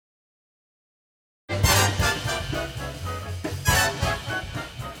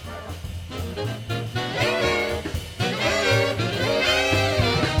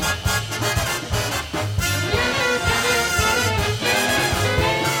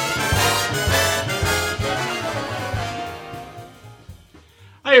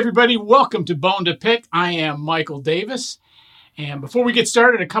everybody, welcome to Bone to Pick. I am Michael Davis. And before we get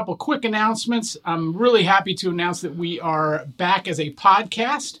started, a couple quick announcements. I'm really happy to announce that we are back as a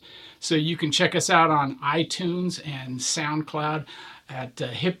podcast. So you can check us out on iTunes and SoundCloud at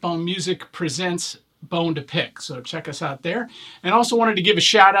Hipbone Music Presents Bone to Pick. So check us out there. And also wanted to give a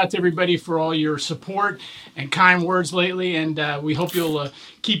shout out to everybody for all your support and kind words lately. And we hope you'll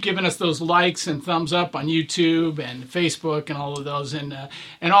keep giving us those likes and thumbs up on YouTube and Facebook and all of those. And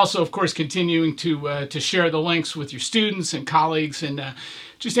also, of course, continuing to share the links with your students and colleagues and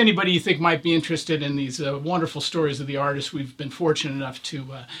just anybody you think might be interested in these wonderful stories of the artists we've been fortunate enough to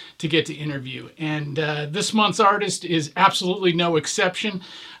get to interview. And this month's artist is absolutely no exception.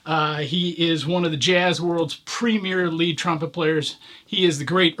 He is one of the jazz world's premier lead trumpet players. He is the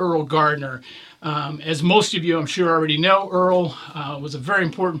great Earl Gardner. As most of you, I'm sure, already know, Earl was a very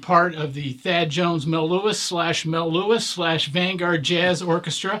important part of the Thad Jones Mel Lewis / Vanguard Jazz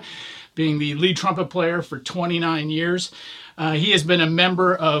Orchestra, being the lead trumpet player for 29 years. He has been a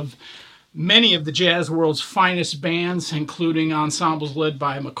member of many of the jazz world's finest bands, including ensembles led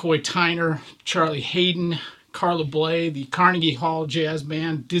by McCoy Tyner, Charlie Hayden, Carla Bley, the Carnegie Hall Jazz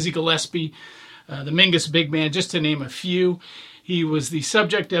Band, Dizzy Gillespie, the Mingus Big Band, just to name a few. He was the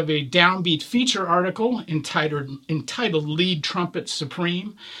subject of a Downbeat feature article entitled Lead Trumpet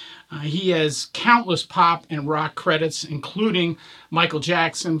Supreme. He has countless pop and rock credits, including Michael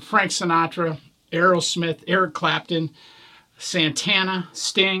Jackson, Frank Sinatra, Aerosmith, Eric Clapton, Santana,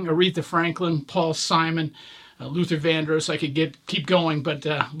 Sting, Aretha Franklin, Paul Simon, Luther Vandross. I could keep going, but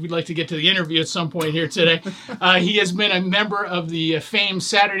we'd like to get to the interview at some point here today. He has been a member of the famed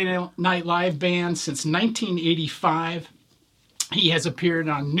Saturday Night Live band since 1985. He has appeared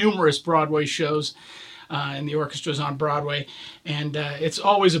on numerous Broadway shows, and the orchestra's on Broadway. And it's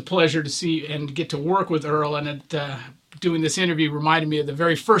always a pleasure to see and get to work with Earl. And doing this interview reminded me of the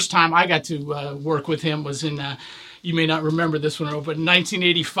very first time I got to work with him was in, you may not remember this one, Earl, but in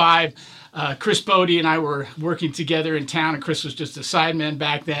 1985, Chris Bode and I were working together in town, and Chris was just a sideman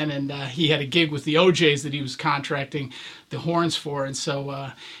back then, and he had a gig with the OJs that he was contracting the horns for, and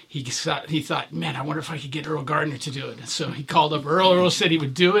so he thought, man, I wonder if I could get Earl Gardner to do it. And so he called up Earl. Earl said he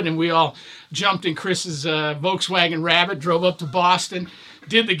would do it, and we all jumped in Chris's Volkswagen Rabbit, drove up to Boston,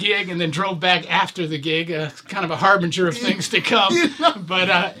 did the gig, and then drove back after the gig, kind of a harbinger of things to come.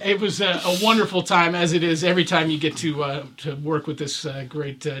 But it was a wonderful time, as it is every time you get to work with this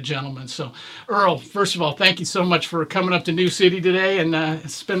great gentleman. So, Earl, first of all, thank you so much for coming up to New City today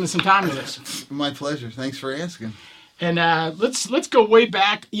and spending some time with us. My pleasure. Thanks for asking. And let's go way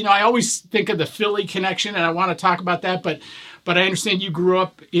back. You know, I always think of the Philly connection, and I want to talk about that, but I understand you grew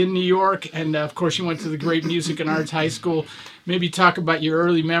up in New York, and of course you went to the great Music and Arts High School. Maybe talk about your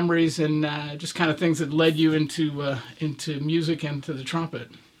early memories and just kind of things that led you into music and to the trumpet.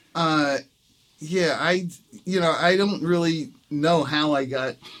 Yeah, I don't really know how I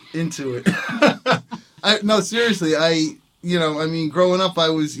got into it. No, seriously, growing up, I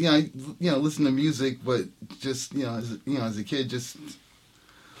was, listening to music, but just, as a kid, just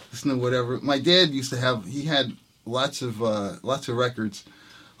listen to whatever. My dad he had lots of records,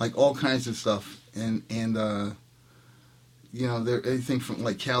 like all kinds of stuff, and there anything from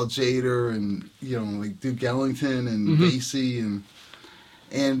like Cal Tjader and like Duke Ellington and Basie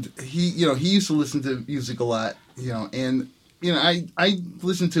and he used to listen to music a lot, and I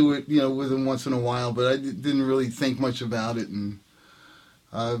listened to it with him once in a while, but I didn't really think much about it. And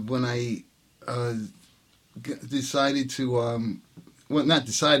when I decided to not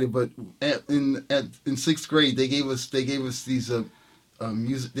decided, but in sixth grade they gave us these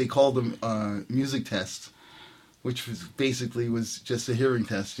music. They called them music tests, which was just a hearing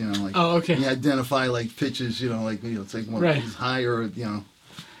test. Like, oh, okay. You identify like pitches. It's like one is higher.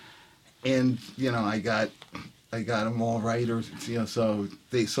 And I got them all right, or So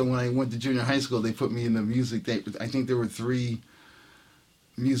when I went to junior high school, they put me in the music. I think there were 3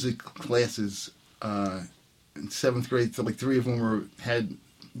 music classes in 7th grade. So like 3 of them had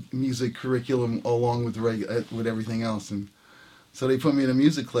music curriculum along with everything else, and so they put me in a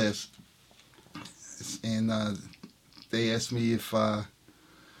music class. And they asked me if they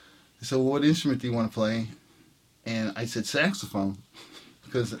said, well, what instrument do you want to play? And I said saxophone.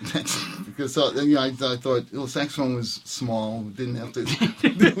 Because I thought saxophone was small, didn't have to,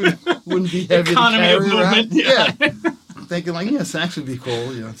 wouldn't be heavy economy to carry of movement. around. Yeah, thinking like sax would be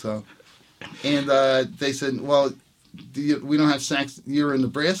cool, So, and they said, well, we don't have sax. You're in the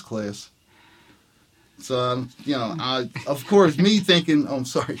brass class, so of course, me thinking, I'm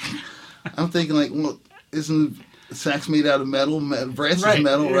sorry, I'm thinking like, well, isn't sax made out of metal? Brass is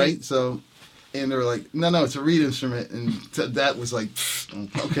metal, right? So. And they're like, no, it's a reed instrument. And that was like,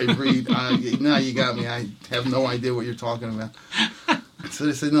 okay, reed. Now you got me. I have no idea what you're talking about. So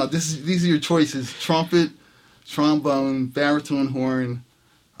they said, no, these are your choices: trumpet, trombone, baritone horn,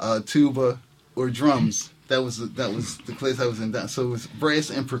 tuba, or drums. That was the class I was in. So it was brass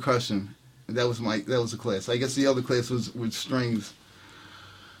and percussion. That was the class. I guess the other class was with strings.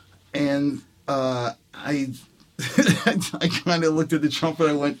 And I kind of looked at the trumpet.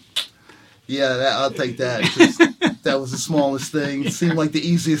 I went, yeah, I'll take that. That was the smallest thing. It seemed like the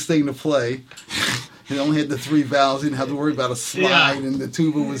easiest thing to play. It only had the 3 valves. You didn't have to worry about a slide. And the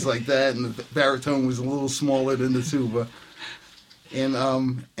tuba was like that, and the baritone was a little smaller than the tuba. And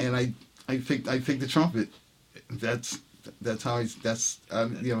I picked the trumpet. That's how that's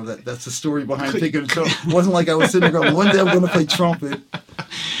the story behind picking the trumpet. It wasn't like I was sitting there going, one day I'm going to play trumpet.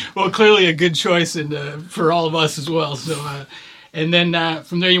 Well, clearly a good choice, and for all of us as well. So, and then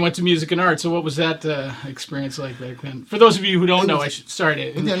from there you went to music and art. So, what was that experience like back then? For those of you who don't know,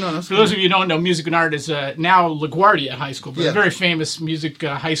 for those of you who don't know, music and art is now LaGuardia High School, but a very famous music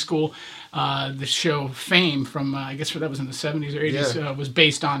high school. The show Fame from I guess that was in the 70s or 80s was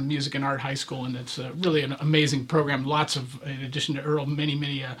based on Music and Art High School, and it's really an amazing program. Lots of, in addition to Earl,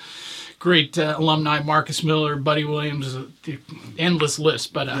 many great alumni: Marcus Miller, Buddy Williams, the endless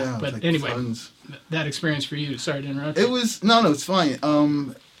list. But anyway, tons. That experience for you. Sorry to interrupt. It was no, it's fine.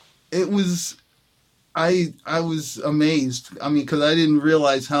 It was. I was amazed. I mean, because I didn't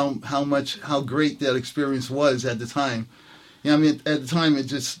realize how great that experience was at the time. Yeah, I mean, at the time,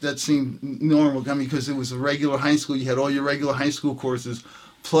 that seemed normal. I mean, because it was a regular high school, you had all your regular high school courses,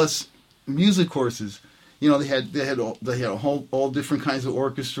 plus music courses. You know, they had all different kinds of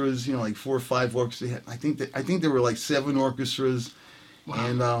orchestras. You know, like 4 or 5 orchestras. I think there were like 7 orchestras,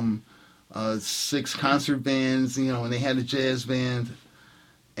 wow. And 6 concert bands. You know, and they had a jazz band,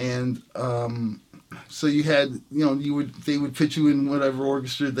 and so you had, you know, they would put you in whatever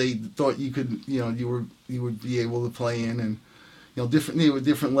orchestra they thought you could, you know, you would be able to play in, and you know,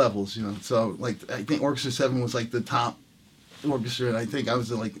 different levels, you know. So like I think Orchestra 7 was like the top orchestra, and I think I was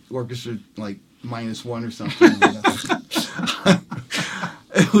at like orchestra like -1 or something.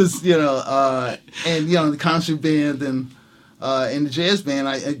 It was, you know, and you know, the concert band and the jazz band.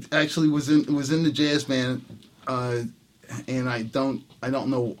 I actually was in the jazz band, and I don't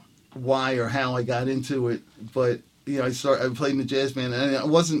know why or how I got into it, but you know, I played in the jazz band, and I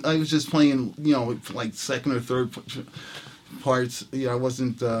was just playing, you know, like second or third parts. You know, I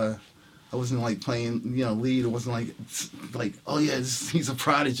wasn't like playing, you know, lead. It wasn't like oh yeah, he's a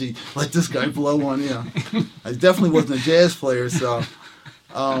prodigy, let this guy blow one. You know, I definitely wasn't a jazz player. So,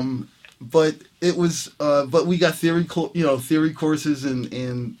 but it was, but we got theory courses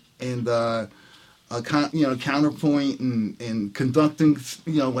and counterpoint and conducting,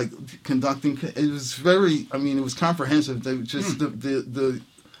 you know, like conducting. It was very, I mean, it was comprehensive. Just the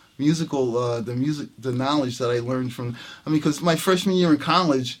musical, the knowledge that I learned from, I mean, because my freshman year in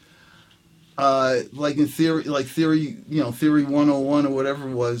college, like in theory, you know, theory 101 or whatever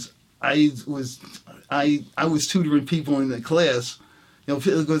it was, I was tutoring people in the class, you know,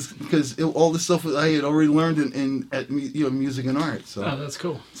 because all the stuff I had already learned at you know, music and art. So that's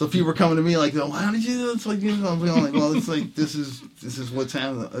cool. So people were coming to me like, "Oh, how did you do it?" It's like, you know, I'm like, well, it's like this is what's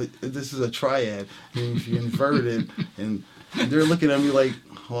happening. This is a triad. And if you invert it, and they're looking at me like,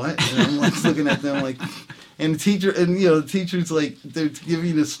 "What?" And I'm like looking at them like, and the teacher's like, they're giving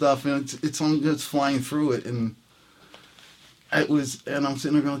you this stuff, and it's just flying through it, and and I'm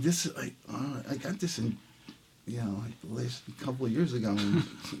sitting there going, "This is like, I got this in." You know, like the last couple of years ago, in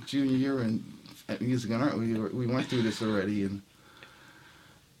junior year at Music and Art, we went through this already, and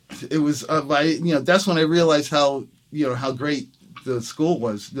it was you know, that's when I realized how, you know, how great the school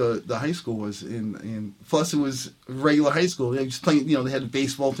was, the high school was, and plus it was regular high school. They just playing, you know, they had the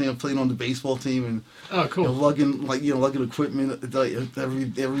baseball team. I played on the baseball team, and oh, cool, you know, lugging equipment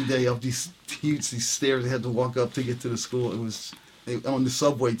every day up these stairs. I had to walk up to get to the school. It was. On the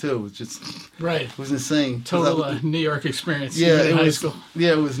subway too. It was just right. It was insane. Total New York experience. Yeah, in high school.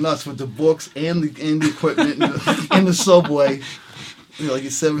 Yeah, it was nuts with the books and the equipment in the subway. You know, like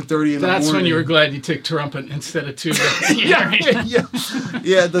at 7:30 in the morning. That's when you were glad you took trumpet instead of tuba. yeah.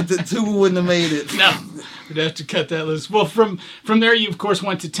 The tuba wouldn't have made it. No, we'd have to cut that loose. Well, from there, you of course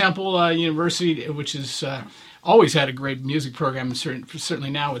went to Temple University, which is. Always had a great music program, and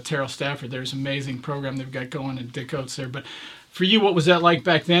certainly now with Terrell Stafford, there's an amazing program they've got going, and Dick Oates there. But for you, what was that like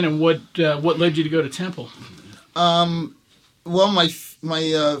back then, and what led you to go to Temple? Well, my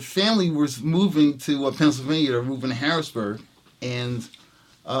family was moving to Pennsylvania. They're moving to Harrisburg, and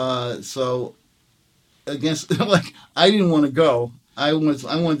so against like I didn't want to go. I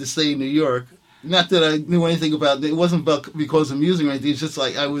wanted to stay in New York, not that I knew anything about it. It wasn't because of music or anything. It's just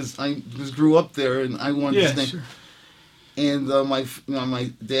like I just grew up there, and I wanted to stay. Sure. And my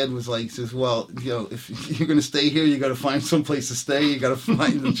dad was like, says, well, if you're going to stay here, you got to find some place to stay. You got to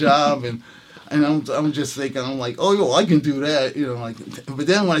find a job, and I'm just thinking, I'm like, oh, well, I can do that, But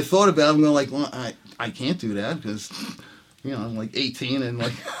then when I thought about it, I'm going like, well, I can't do that because, I'm like 18 and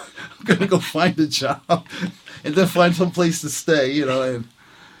like I'm going to go find a job and then find some place to stay, And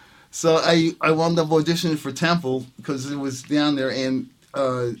so I wound up auditioning for Temple because it was down there, and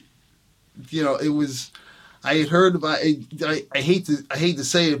it was. I had heard about it. I hate to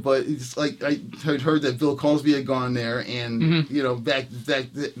say it, but it's like I had heard that Bill Cosby had gone there, and back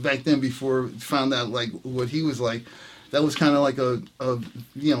then before I found out like what he was like, that was kind of like a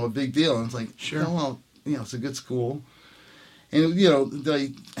big deal. And it's like, sure, it's a good school, and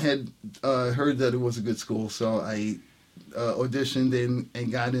I had heard that it was a good school, so I auditioned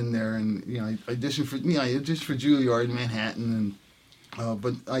and got in there, and I auditioned for Juilliard in Manhattan, and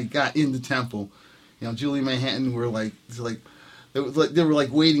but I got into Temple. Juilliard Manhattan were they were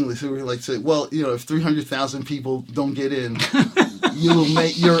like waiting lists. They were like, say, well, if 300,000 people don't get in, you're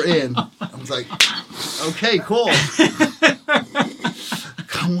in. I was like, okay, cool.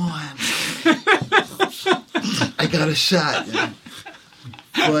 Come on, I got a shot.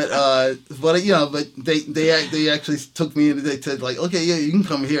 But they actually took me and they said like, okay, yeah, you can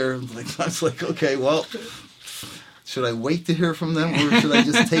come here. I was like, okay, well, should I wait to hear from them or should I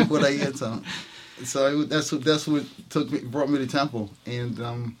just take what I get? So that's what brought me to Temple, and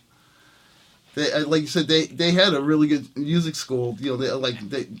like you said, they had a really good music school.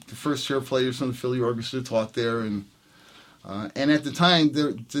 The first chair players from the Philly Orchestra taught there, and at the time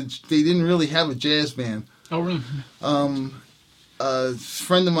they didn't really have a jazz band. Oh, really? A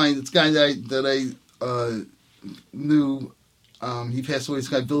friend of mine, this guy that I knew, he passed away. This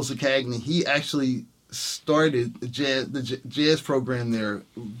guy Bill Zacagni. He actually started the jazz program there,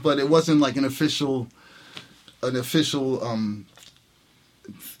 but it wasn't like an official. It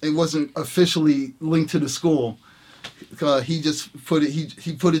wasn't officially linked to the school. He just put it.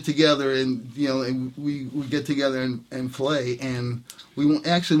 He put it together, and and we get together and play. And we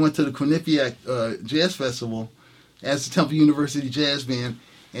actually went to the Quinnipiac Jazz Festival as the Temple University Jazz Band,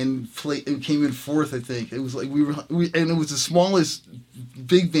 and played and came in fourth. I think it was like and it was the smallest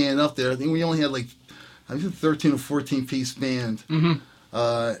big band up there. I think we only had like. I was a 13 or 14 piece band, mm-hmm.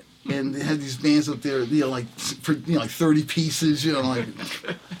 And they had these bands up there, like 30 pieces, and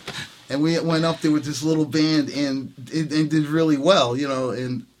we went up there with this little band and did really well,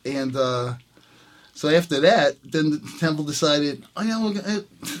 and so after that, then the Temple decided,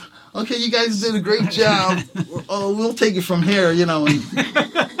 okay, you guys did a great job, we'll take it from here, and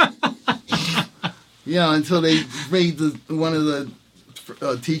until they made one of the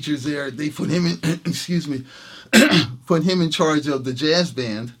teachers there, they put him in put him in charge of the jazz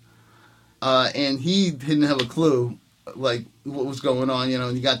band, and he didn't have a clue like what was going on,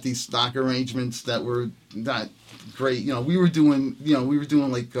 and you got these stock arrangements that were not great. We were doing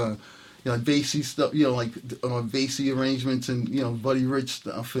like Basie stuff, like Basie arrangements and Buddy Rich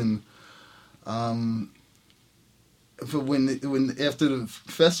stuff, and but when after the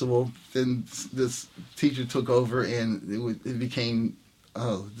festival, then this teacher took over, and it became,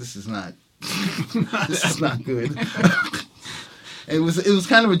 oh, this is not good. And it was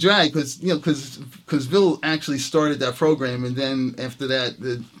kind of a drag because Bill actually started that program, and then after that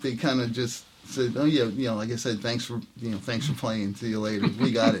they kind of just said, oh yeah, like I said, thanks for playing, see you later,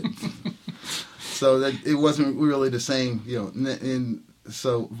 we got it. So that it wasn't really the same, and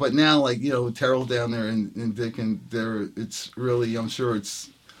so, but now like Terrell down there and Dick and there, it's really, I'm sure it's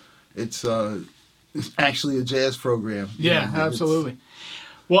actually a jazz program. Yeah, absolutely.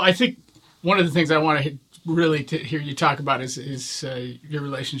 Well, I think one of the things I want to really to hear you talk about is your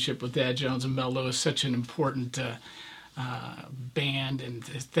relationship with Thad Jones and Mel Lewis, such an important band, and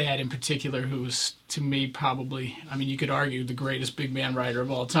Thad in particular, who was, to me, probably, I mean, you could argue the greatest big band writer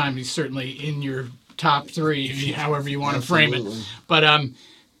of all time. He's certainly in your top three, however you want to frame it. But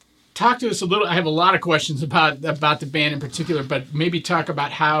talk to us a little. I have a lot of questions about the band in particular, but maybe talk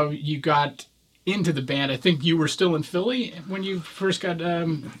about how you got into the band. I think you were still in Philly when you first got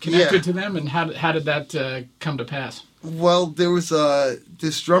connected to them, and how did that come to pass? Well, there was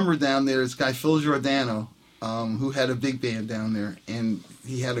this drummer down there, this guy Phil Giordano, who had a big band down there, and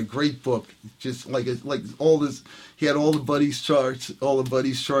he had a great book, just like all this. He had all the Buddies charts,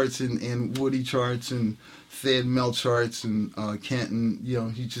 and Woody charts, and Thad Mel charts, and Kenton.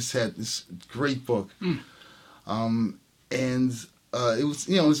 He just had this great book, and it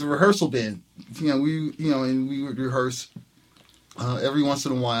was a rehearsal band. We would rehearse every once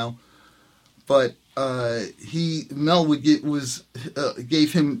in a while, but Mel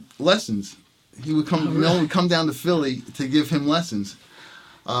gave him lessons. Mel would come down to Philly to give him lessons,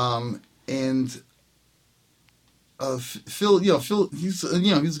 and Phil, he's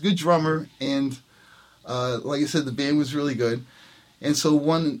a good drummer, and like I said, the band was really good. And so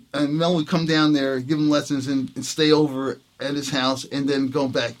Mel would come down there, give him lessons, and stay over at his house, and then go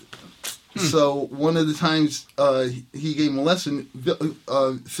back. So one of the times he gave him a lesson,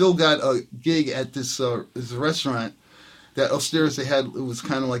 Phil got a gig at this restaurant that upstairs they had. It was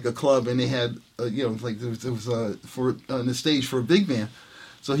kind of like a club, and they had there was a stage for a big band.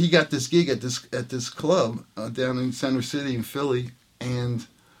 So he got this gig at this club down in Center City in Philly, and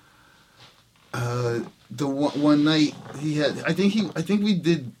the one night he had, I think we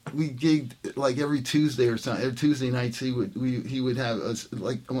gigged like every Tuesday or something. Every Tuesday nights he would have us,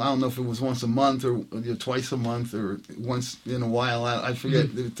 like, I don't know if it was once a month or twice a month or once in a while. I forget.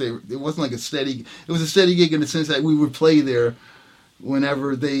 It wasn't like a steady. It was a steady gig in the sense that we would play there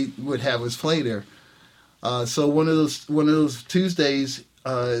whenever they would have us play there. So one of those Tuesdays,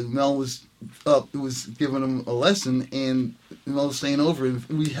 Mel was up. It was giving him a lesson, and Mel was staying over, and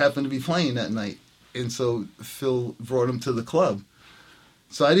we happened to be playing that night. And so Phil brought him to the club.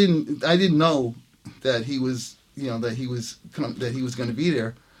 So I didn't know that he was going to be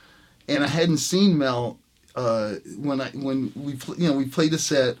there, and I hadn't seen Mel when we played the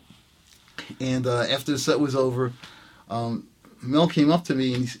set, and after the set was over, Mel came up to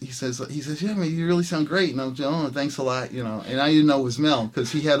me and he says, yeah, man, you really sound great. And I was like, oh, thanks a lot, And I didn't know it was Mel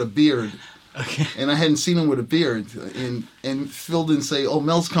because he had a beard, and I hadn't seen him with a beard. And Phil didn't say, oh,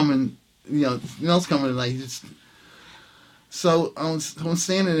 Mel's coming. Mel's coming tonight. So I was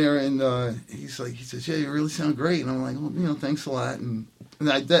standing there, and he says, yeah, you really sound great. And I'm like, well, thanks a lot. And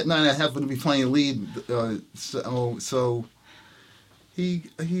that night I happened to be playing lead, so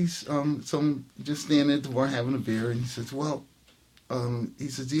he's I'm just standing at the bar having a beer, and he says, well, he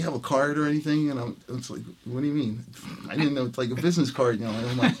says, do you have a card or anything? And I was like, what do you mean? I didn't know, it's like a business card,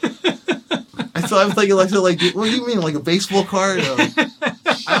 I'm like, so I was thinking, like, what do you mean, like a baseball card?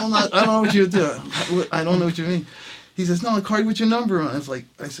 I don't know what you do. I don't know what you mean. He says, no, a card with your number on it.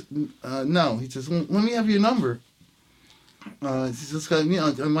 I said, no. He says, well, let me have your number. He says, I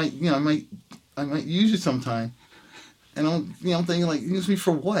might use it sometime. And I'm thinking, like, use me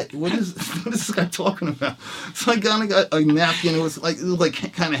for what? What is this guy talking about? So I kind of got a napkin. It was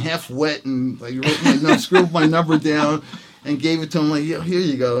kind of half wet, and I wrote scribbled my number down and gave it to him. Like, here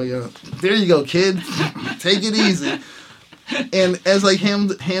you go. There you go, kid. Take it easy. And as I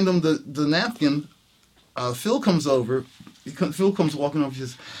hand him the napkin, Phil comes over. Phil comes walking over. He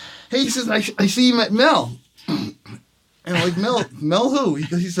says, hey, he says, I see you met Mel. And I'm like, Mel who?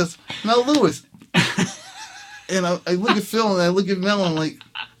 He says, Mel Lewis. And I look at Phil and I look at Mel and I'm like,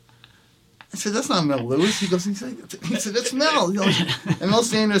 I said, that's not Mel Lewis. He said, that's Mel. And Mel's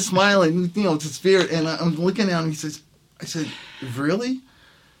standing there smiling, it's a spirit. And I'm looking at him. I said, really?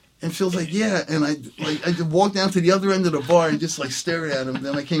 And Phil's like, yeah. And I walked down to the other end of the bar and just like stared at him.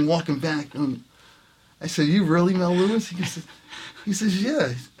 Then I came walking back and I said, you really Mel Lewis? He says,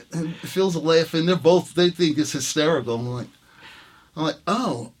 yeah. And Phil's laughing. They think it's hysterical. I'm like,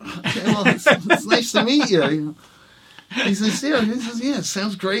 oh, okay, well, it's nice to meet you. He says, yeah. He says, yeah,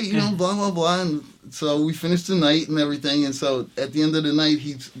 sounds great, blah, blah, blah. And so we finished the night and everything. And so at the end of the night,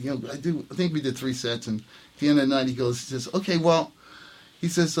 I think we did 3 sets. And at the end of the night, he says, okay, well, he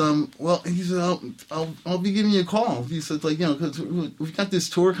says, I'll be giving you a call. He says, because we've got this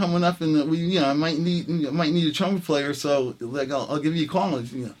tour coming up, and I might need a trumpet player, so I'll give you a call.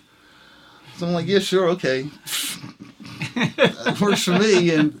 So I'm like, yeah, sure, okay. That works for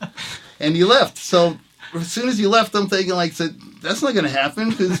me, and he left. So as soon as he left, I'm thinking, that's not going to happen,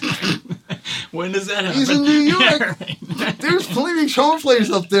 because when does that happen? He's in New York. Yeah, right. There's plenty of trumpet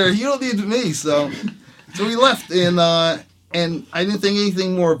players up there. You don't need me. So he left, and I didn't think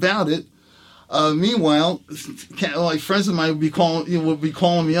anything more about it. Meanwhile, friends of mine would be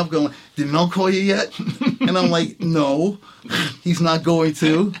calling me up, going, "Did Mel call you yet?" And I'm like, "No, he's not going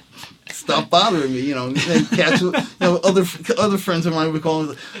to. Stop bothering me." And cats, other friends of mine would call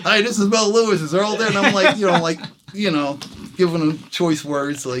me, "Hi, this is Mel Lewis. Is Earl there?" And I'm like, giving them choice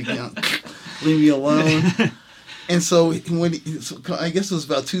words like, "Leave me alone." And so I guess it was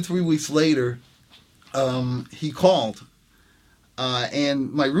about 2-3 weeks later, he called.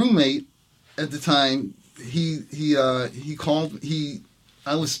 And my roommate at the time, he called.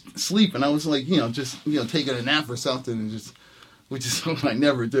 I was sleeping. I was taking a nap or something, and which is something I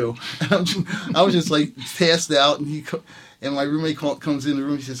never do. I was just passed out, and my roommate comes in the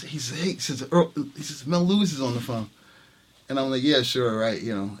room. He says, Earl, Mel Lewis is on the phone, and I'm like, yeah, sure, right,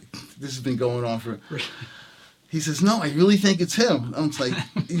 has been going on for. He says, no, I really think it's him. I'm like,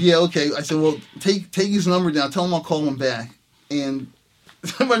 yeah, okay. I said, well, take his number down. Tell him I'll call him back. And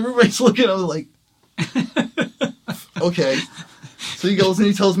my roommate's looking at me like, okay. So he goes and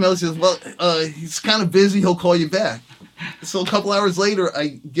he tells me, he says, well, he's kind of busy. He'll call you back. So a couple hours later,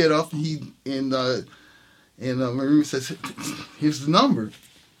 I get up and my roommate says, here's the number.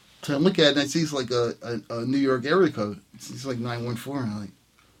 So I look at it and I see it's like a New York area code. It's like 914. And I'm like,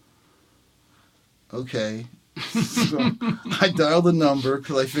 okay. So I dialed the number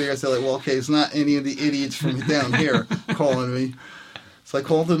because I figured, I said, like, well, okay, it's not any of the idiots from down here calling me. So I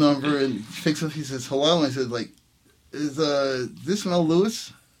called the number and he picks up. He says, hello. And I said, like, is this Mel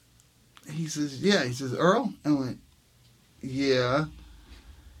Lewis? He says, yeah. He says, Earl? And I'm like, yeah.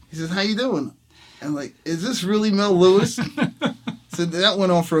 He says, how you doing? I'm like, is this really Mel Lewis? So that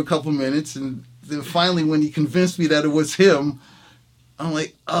went on for a couple minutes, and then finally when he convinced me that it was him, I'm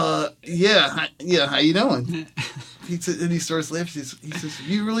like, yeah, how you doing? He said, and he starts laughing. He says,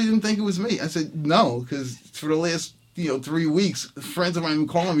 you really didn't think it was me? I said, no, because for the last 3 weeks, friends of mine have been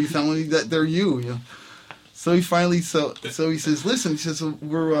calling me, telling me that they're you. So he finally, so he says, listen, he says,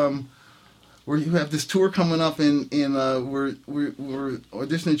 you have this tour coming up, and we're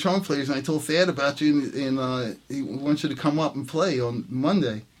auditioning drum players, and I told Thad about you, and he wants you to come up and play on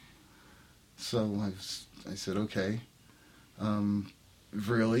Monday. So I said, okay.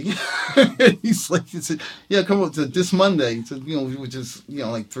 Really? He said, yeah, come up to this Monday. He said, which is,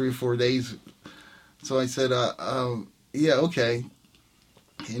 like 3 or 4 days. So I said, yeah, okay.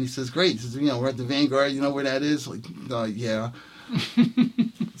 And he says, great. He says, we're at the Vanguard. You know where that is? Like, yeah.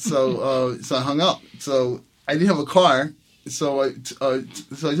 So I hung up. So I didn't have a car. So I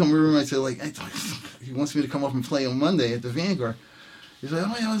told my roommate, I said, like, he wants me to come up and play on Monday at the Vanguard. He's like,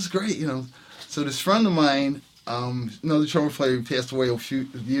 oh, yeah, that's great, So this friend of mine, the trumpet player who passed away a few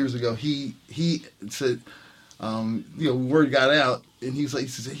years ago, he said, word got out, and he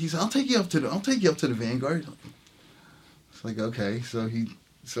said, I'll take you up to the Vanguard. It's like, okay. So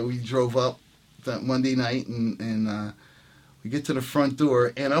he drove up that Monday night, and we get to the front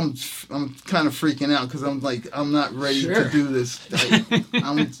door, and I'm kind of freaking out because I'm like, I'm not ready to do this.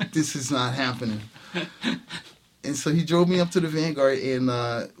 This is not happening. And so he drove me up to the Vanguard, and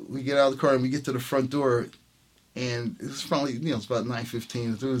we get out of the car and we get to the front door, and it was probably it's about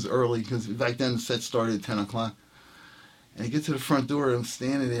 9:15. It was early because back then the set started at 10 o'clock. And I get to the front door and I'm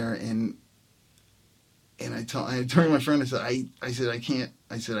standing there, and I turned to my friend and I said I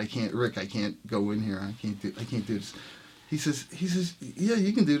can't, Rick, I can't go in here. I can't do this. He says, yeah,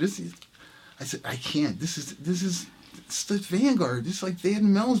 you can do this. I said, I can't. This is it's the Vanguard. This is like Thad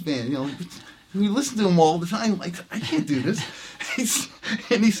and Mel's band. We listen to them all the time. Like, I can't do this.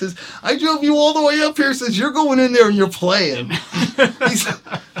 And he says, I drove you all the way up here. Says, you're going in there and you're playing.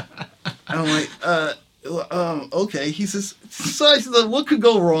 I'm like, okay. He says, so I said, what could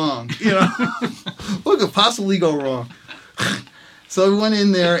go wrong? What could possibly go wrong? So we went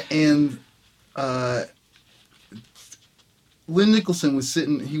in there, and Lynn Nicholson was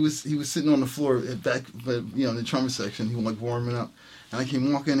sitting. He was sitting on the floor at back, in the trumpet section. He was like warming up, and I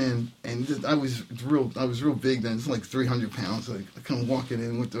came walking in, and I was real big then. It's like 300 pounds. So I come walking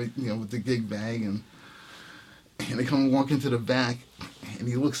in with the gig bag, and I come walking to the back, and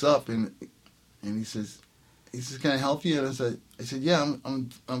he looks up and he says, can I help you? And I said, yeah,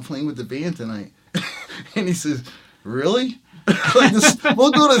 I'm playing with the band tonight. And he says, really? Like this,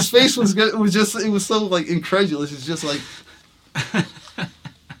 look at his face was so like incredulous. It's just like,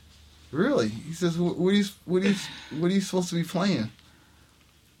 really? He says, what are you supposed to be playing?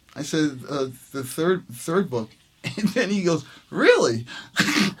 I said, the third book. And then he goes, really?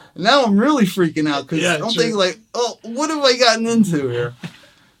 Now I'm really freaking out because I'm thinking like, oh, what have I gotten into here?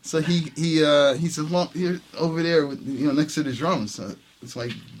 So he says, well, here over there, next to the drums. So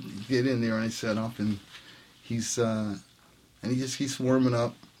I get in there and I set up, and he just keeps warming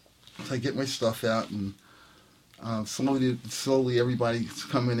up. So I get my stuff out, and slowly everybody's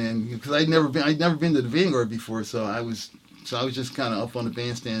coming in because I'd never been to the Vanguard before, so I was just kind of up on the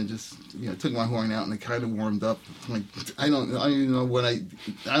bandstand, just took my horn out and I kind of warmed up. Like I don't even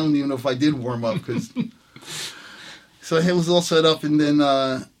know if I did warm up because. So it was all set up, and then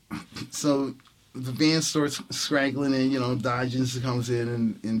so the band starts scraggling in. Dodgens comes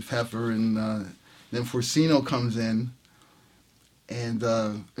in, and Pepper, and then Forcino comes in, and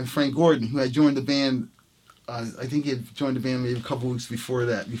Frank Gordon, who had joined the band. I think he had joined the band maybe a couple weeks before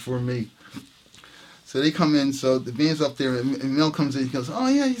me. So they come in, so the band's up there, and Mel comes in, he goes, oh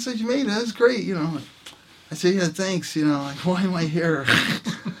yeah, he said you made it, that's great, I said, yeah, thanks, like, why am I here?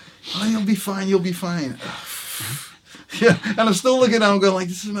 Oh, you'll be fine. Yeah, and I'm still looking at him going like,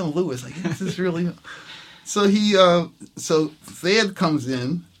 this is Mel Lewis. Like, this is really... So so Thad comes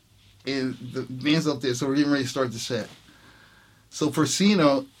in, and the band's up there, so we're getting ready to start the set. So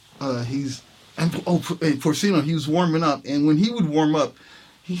Porcino, Porcino, he was warming up, and when he would warm up,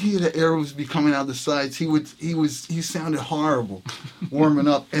 he hear the air was be coming out the sides. He sounded horrible, warming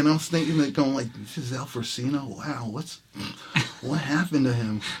up, and I'm thinking that going like, this is Al Porcino. Wow, what happened to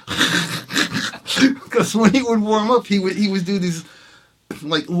him? Because when he would warm up, he would do these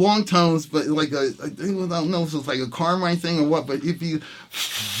like long tones, but like I don't know if it was like a Carmine thing or what, but if you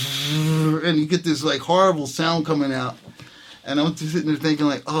and you get this like horrible sound coming out, and I'm just sitting there thinking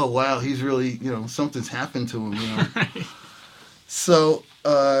like, oh wow, he's really, something's happened to him, Right. So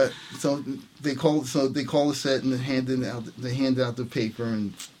they call the set and they hand out the paper,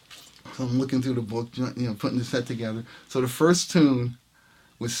 and so I'm looking through the book, putting the set together. So the first tune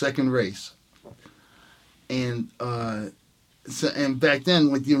was Second Race, and back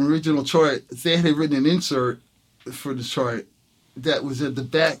then, like the original chart, they had written an insert for the chart that was at the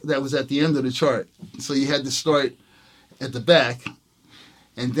back, that was at the end of the chart. So you had to start at the back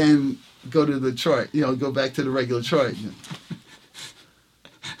and then go to the chart, go back to the regular chart.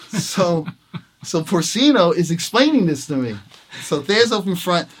 So Porcino is explaining this to me. So Thad's up in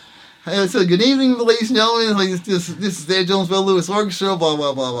front. I said, good evening, ladies and gentlemen. Like, this is Thad Jones, Mel Lewis Orchestra, blah,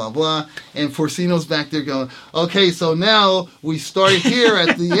 blah, blah, blah, blah. And Porcino's back there going, okay, so now we start here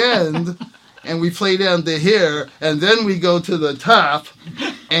at the end, and we play down to here, and then we go to the top,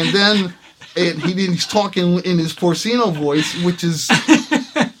 and then he's talking in his Porcino voice, which is,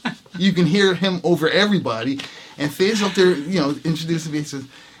 you can hear him over everybody. And Thad's up there, introducing me, he says,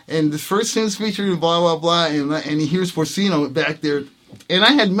 and the first tune's featured, blah, blah, blah, and he hears Porcino back there. And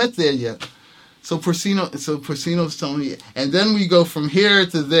I hadn't met there yet. So Porcino's telling me, and then we go from here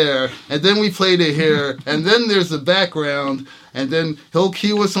to there, and then we play to here, and then there's the background, and then he'll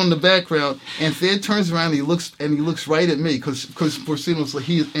cue us on the background, and Thad turns around and he looks right at me, because Porcino's like,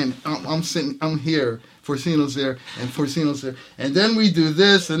 I'm here, Porcino's there, and Porcino's there, and then we do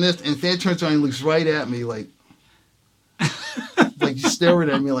this and this, and Thad turns around and looks right at me like staring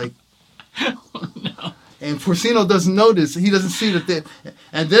at me like, Oh, no. And Porcino doesn't notice. He doesn't see that.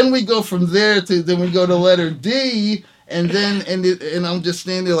 And then we go from there to then we go to letter D, and then and I'm just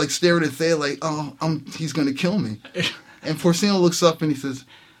standing there like staring at Thad like, oh, he's gonna kill me. And Porcino looks up and he says,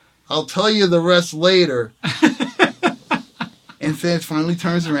 "I'll tell you the rest later." And Thad finally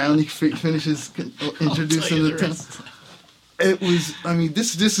turns around. And he finishes introducing the rest. It was. I mean,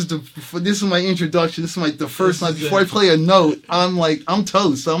 this is my introduction. This is the first night before I play a note. I'm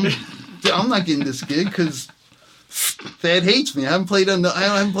toast. I'm not getting this gig because Thad hates me. I haven't played a note.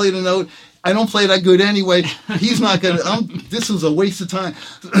 I don't play that good anyway. He's not gonna. This was a waste of time.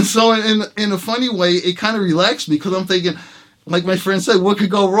 So in a funny way, it kind of relaxed me because I'm thinking, like my friend said, what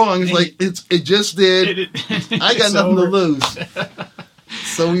could go wrong? It's like it just did. I got nothing to lose.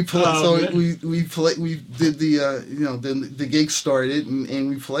 So we played. We did the gig started and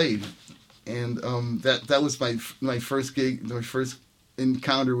we played, and that was my first gig. My first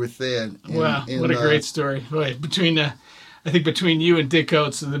encounter with Thad. Wow, what a great story! Boy, between you and Dick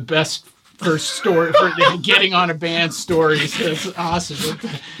Oates, the best first story for getting on a band stories. That's awesome.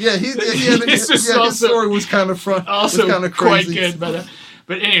 Yeah, his story was kind of fun. Also, was kind of crazy. Quite good.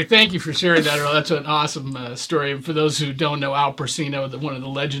 But anyway, thank you for sharing that, Earl. That's an awesome story. And for those who don't know, Al Porcino, one of the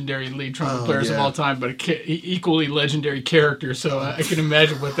legendary lead trumpet players of all time, but equally legendary character. So I can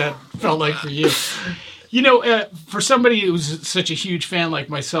imagine what that felt like for you. For somebody who's such a huge fan like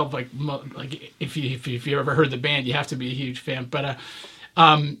myself, like if you ever heard the band, you have to be a huge fan. But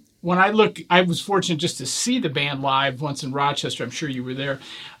when I was fortunate just to see the band live once in Rochester. I'm sure you were there.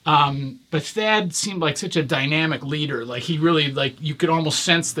 But Thad seemed like such a dynamic leader. Like he really, you could almost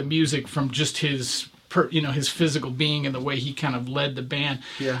sense the music from just his physical being and the way he kind of led the band.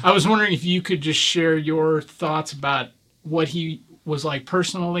 Yeah. I was wondering if you could just share your thoughts about what he was like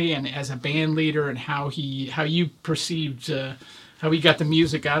personally and as a band leader, and how you perceived how he got the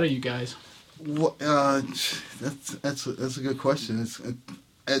music out of you guys. Well, that's a good question.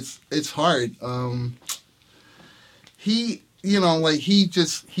 It's hard. He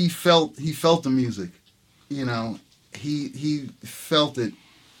felt the music. He felt it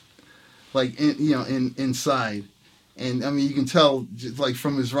inside, and I mean you can tell just like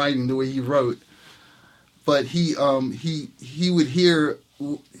from his writing the way he wrote. But he would hear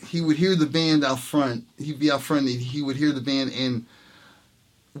the band out front. He'd be out front. He would hear the band, and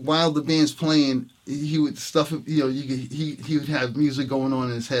while the band's playing, he would he would have music going on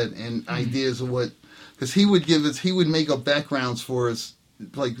in his head and ideas of what, because he would make up backgrounds for us,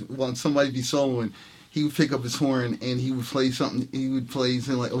 like when somebody be soloing, he would pick up his horn and he would play something. He would play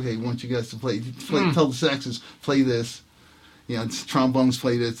something like, okay, I want you guys to play. Tell the saxes, play this. You know, trombones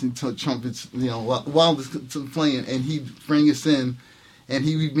play this, and trumpets, you know, while playing, and he'd bring us in, and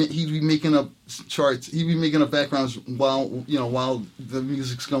he'd be making up charts. He'd be making up backgrounds while the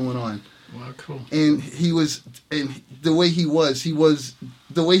music's going on. Wow, cool. And the way he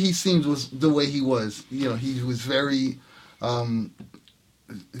seemed was the way he was. You know, he was very,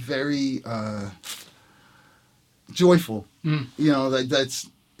 very joyful. You know,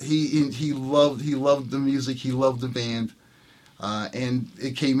 he loved the music. He loved the band. And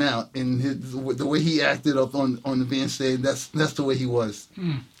it came out, and the way he acted up on the bandstand, that's the way he was.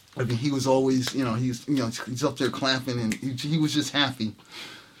 I mean, he was always, he's up there clapping, and he was just happy.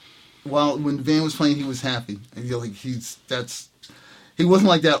 While when the band was playing, he was happy, and he wasn't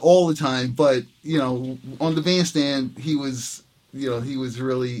like that all the time, but on the bandstand, he was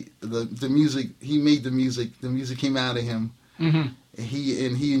really the music. He made the music. The music came out of him. He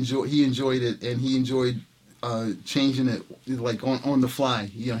enjoyed it, and he enjoyed changing it like on the fly.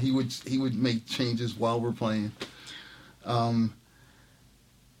 He would make changes while we're playing. When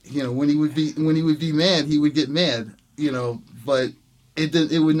he would be mad, he would get mad. But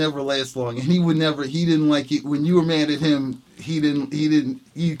it would never last long, and he didn't like it when you were mad at him.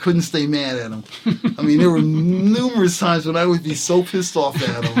 You couldn't stay mad at him. I mean, there were numerous times when I would be so pissed off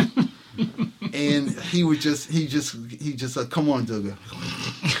at him, and he just like, come on, Duggar.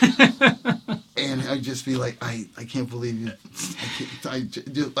 And I'd just be like, I can't believe you.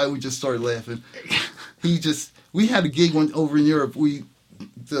 I would just start laughing. We had a gig over in Europe.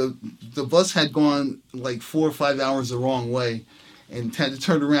 The bus had gone like 4 or 5 hours the wrong way, and had to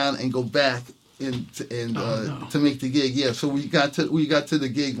turn around and go back to make the gig. Yeah, so we got to the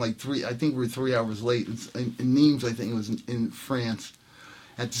gig like I think we were 3 hours late. In Nimes, I think it was in France,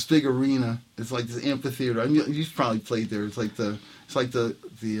 at this big arena. It's like this amphitheater. I mean, you've probably played there. It's like the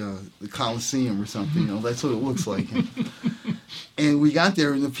Coliseum or something. That's what it looks like. And we got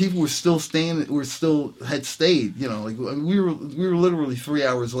there, and the people were still staying. Had stayed. Like we were literally 3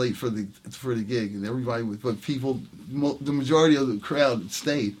 hours late for the gig, and everybody was. But the majority of the crowd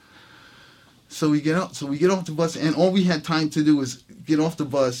stayed. So we get off the bus, and all we had time to do was get off the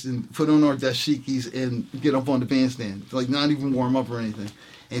bus and put on our dashikis and get up on the bandstand, like not even warm up or anything.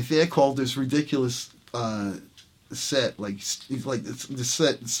 And Thad called this ridiculous set, like the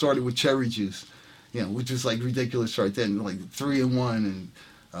set started with Cherry Juice, which was like ridiculous right then, like 3 in 1 and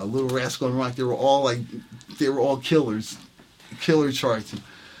Little Rascal and Rock. They were all killer charts.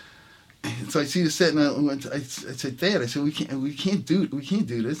 And so I see the set, and I said, Thad, I said, we can't do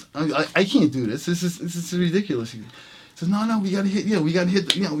this. I can't do this. This is ridiculous. He says, no, we gotta hit.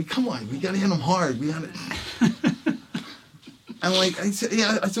 Come on, we gotta hit them hard. We gotta. I'm like, I said,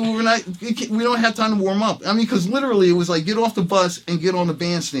 well, we don't have time to warm up. I mean, because literally it was like, get off the bus and get on the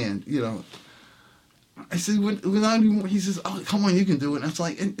bandstand, I said, he says, oh, come on, you can do it. And I was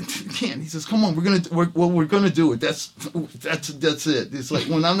like, you can't. He says, come on, we're gonna do it. That's it. It's like,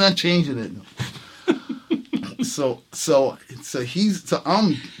 when I'm not changing it. So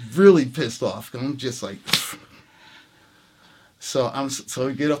I'm really pissed off. I'm just like, So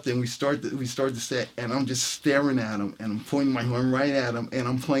we get up there and we start the set, and I'm just staring at him, and I'm pointing my horn right at him, and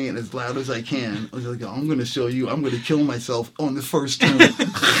I'm playing as loud as I can. I was like, I'm going to show you. I'm going to kill myself on the first tune.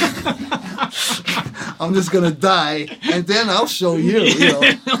 I'm just going to die, and then I'll show you.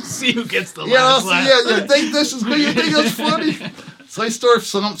 I'll see who gets the last laugh. You think this is good? You think that's funny? So I start.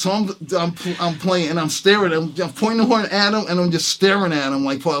 I'm playing, and I'm staring. I'm pointing the horn at him, and I'm just staring at him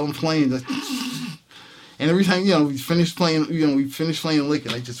like while I'm playing. And every time we finish playing Lick,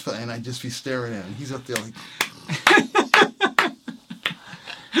 and I just be staring at him. He's up there like,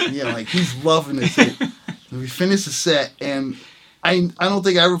 like he's loving it. We finish the set, and I don't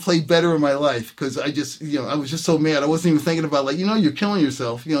think I ever played better in my life, because I just I was just so mad. I wasn't even thinking about you're killing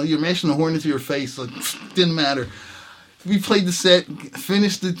yourself. You're mashing the horn into your face. Like, didn't matter. We played the set,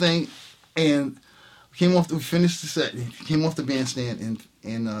 finished the thing, and we finished the set. Came off the bandstand,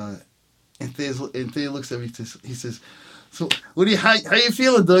 and Thad looks at me. He says, "So, how you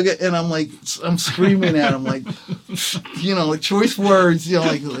feeling, Duggar?" And I'm screaming at him like choice words.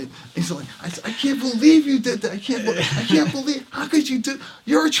 He's like, I can't believe you did that. I can't believe. How could you do?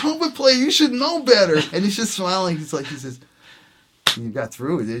 You're a trumpet player. You should know better. And he's just smiling. He says, "You got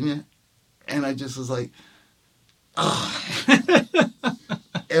through it, didn't you?" And I just was like, "Ah."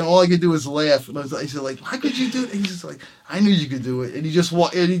 And all I could do was laugh. And I said, like, how could you do it? And he's just like, I knew you could do it. And he just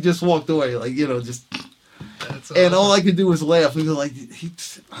walked away, like, just. That's awesome. And all I could do was laugh. And like,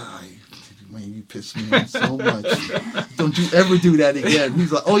 man, you pissed me off so much. Don't you ever do that again.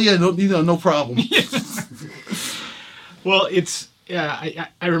 He's like, oh yeah, no problem. Well, it's I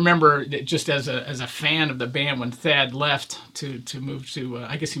remember that just as a fan of the band when Thad left to move to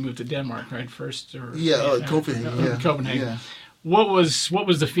I guess he moved to Denmark, right, first, or Copenhagen. Copenhagen. Yeah. What was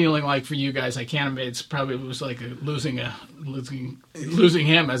the feeling like for you guys? I can't imagine. It was like losing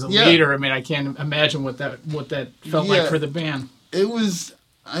him as a leader. I mean, I can't imagine what that felt like for the band. It was.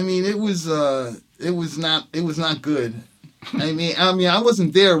 I mean, it was not good. I mean, I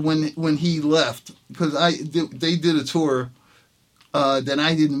wasn't there when he left because they did a tour that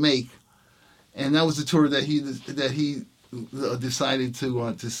I didn't make, and that was the tour that he decided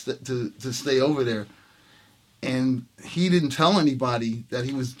to stay over there, and he didn't tell anybody that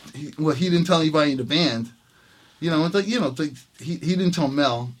he didn't tell anybody in the band, he didn't tell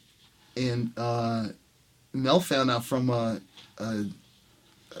Mel, and Mel found out from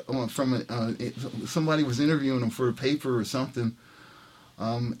somebody was interviewing him for a paper or something,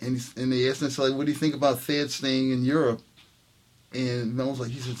 and they asked him, so, what do you think about Thad staying in Europe? And Mel was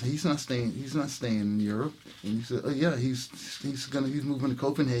like, he's not staying in Europe. And he said, oh yeah, he's moving to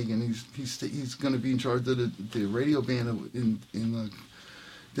Copenhagen. He's going to be in charge of the radio band in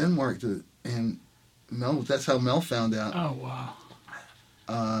Denmark. And Mel, that's how Mel found out. Oh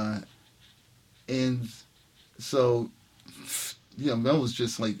wow. And so, Mel was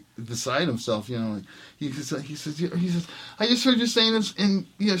just like beside himself. Like he says, I just heard you staying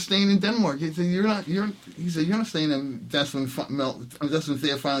in Denmark. He said, you're not staying in. That's when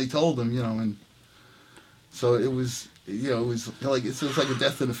Thad finally told him. And so it was, it was like it was like a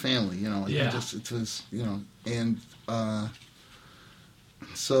death in the family. It was, and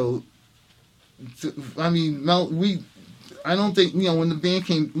so, I mean, Mel, I don't think when the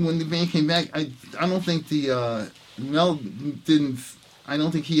band came back, I don't think Mel didn't. I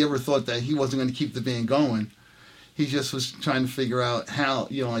don't think he ever thought that he wasn't going to keep the band going. He just was trying to figure out how,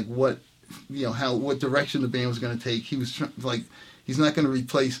 what direction the band was going to take. He was he's not going to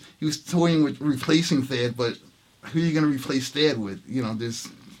replace. He was toying with replacing Thad, but who are you going to replace Thad with? There's,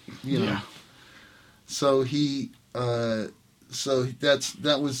 Yeah. So he, that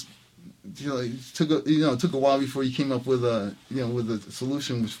was. It took a while before he came up with a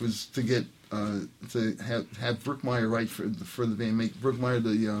solution, which was to get to have Brookmeyer write for the band, make Brookmeyer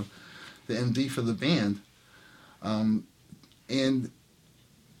the MD for the band, and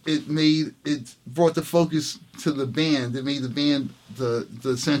it brought the focus to the band. It made the band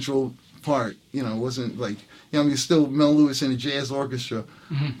the central part. It wasn't like you're still Mel Lewis in a jazz orchestra,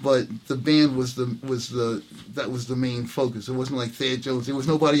 but the band was the main focus. It wasn't like Thad Jones. There was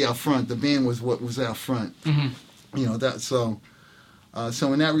nobody out front. The band was what was out front. That so.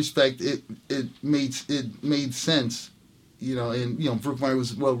 So in that respect, it made sense, and Brookmeyer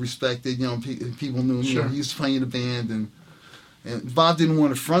was well respected. People knew him. Sure. He used to play in the band, and Bob didn't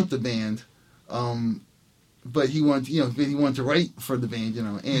want to front the band, but he wanted to write for the band,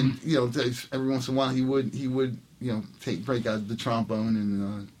 and every once in a while he would break out the trombone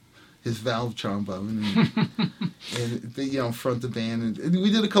and his valve trombone and front the band, and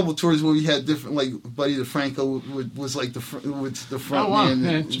we did a couple of tours where we had different, like Buddy DeFranco was like the front man.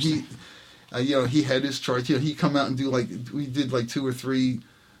 And he had his charts. He'd come out and do we did 2 or 3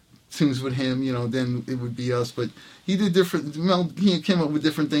 tunes with him. Then it would be us, but he did different. He came up with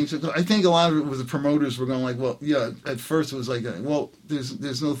different things. I think a lot of it was the promoters were going at first it was like,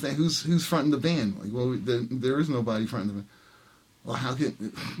 there's no thing. Who's fronting the band? There is nobody fronting the band. Well, how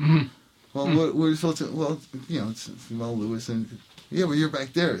can? Well, we're supposed to. Well, it's Mel Lewis, and well, you're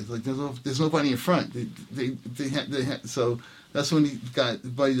back there. It's like there's nobody in front. They had, so that's when he got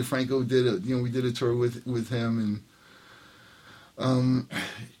Buddy DeFranco did we did a tour with him, and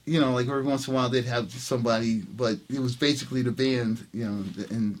every once in a while they'd have somebody, but it was basically the band,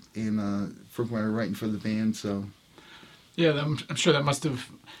 and Brookmeyer writing for the band. So yeah, I'm sure that must have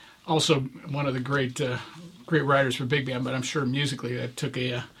also one of the great writers for big band, but I'm sure musically that took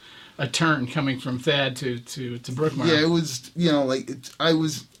a turn coming from Thad to Brookmeyer. Yeah, it was I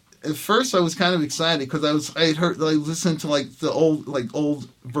was at first I was kind of excited because I had heard listened to the old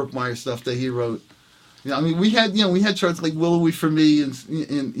Brookmeyer stuff that he wrote. We had charts like Willowy for Me and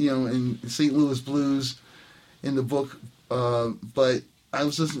St. Louis Blues in the book, but I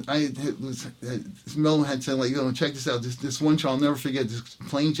was listening. Mel had said check this out. This one chart I'll never forget. This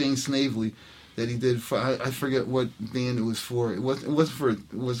Plain Jane Snavely that he did for I forget what band it was for. It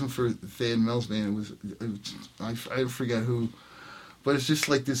wasn't for Thad and Mel's band. I forget who, but it's just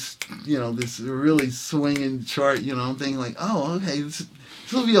like this this really swinging chart. I'm thinking oh okay, this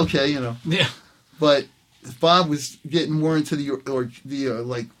will be okay. Yeah. But Bob was getting more into the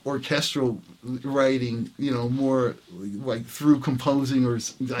orchestral writing. More through composing, or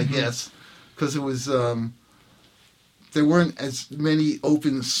I guess because it was. there weren't as many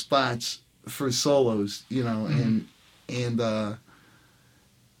open spots for solos, you know, and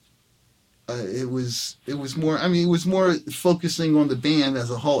it was more. I mean, it was more focusing on the band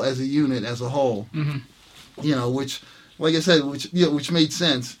as a whole, as a unit, as a whole. You know, which, like I said, which made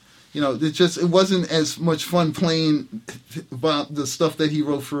sense. You know, it wasn't as much fun playing about the stuff that he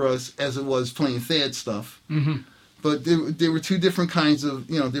wrote for us as it was playing Thad stuff. But there were two different kinds of,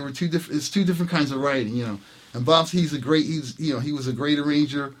 you know, it's two different kinds of writing, you know. And Bob's, he was a great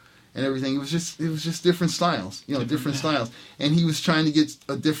arranger and everything. It was just different styles, you know, different styles. And he was trying to get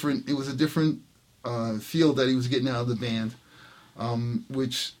a different feel that he was getting out of the band,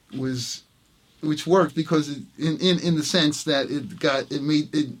 which worked because in the sense that it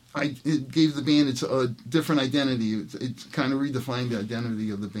gave the band a different identity. It kind of redefined the identity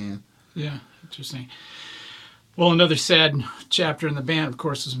of the band. Yeah, interesting. Well, another sad chapter in the band, of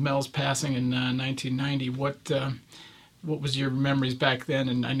course, is Mel's passing in 1990. What was your memories back then?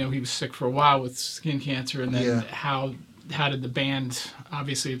 And I know he was sick for a while with skin cancer, and then how did the band?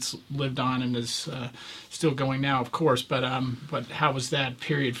 Obviously, it's lived on and is still going now, of course. But how was that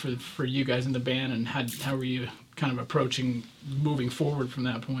period for you guys in the band, and how were you kind of approaching moving forward from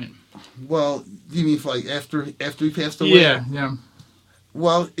that point? Well, you mean like after he passed away? Yeah.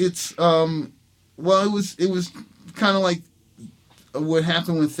 Well, it was kind of like what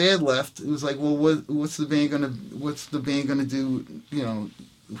happened when Thad left. It was like, well, what's the band gonna do? You know,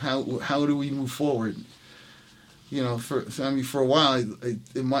 how do we move forward? You know, for a while,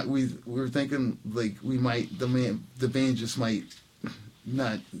 we were thinking like the band just might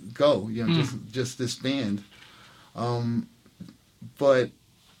not go. You know, just this band. But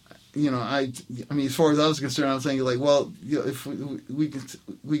you know, I mean, as far as I was concerned, I was thinking like, well, you know, if we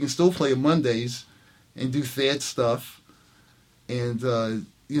can still play on Mondays and do Thad stuff, and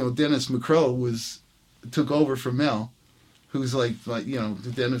you know, Dennis McCrow took over for Mel, who's like you know,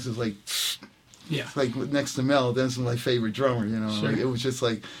 Dennis is like. Yeah. Like next to Mel, Dennis was my favorite drummer, you know. Sure. Like, it was just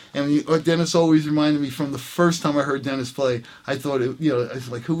like, and Dennis always reminded me from the first time I heard Dennis play, I thought, I was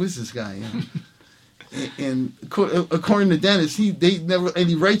like, who is this guy? You know? and according to Dennis, he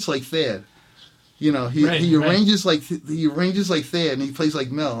writes like Thad. You know, he arranges like Thad, and he plays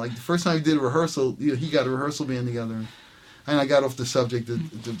like Mel. Like the first time he did a rehearsal, you know, he got a rehearsal band together, and I got off the subject,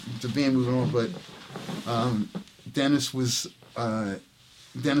 the band moving on, but Dennis was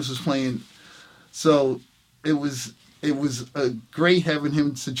playing. So it was great having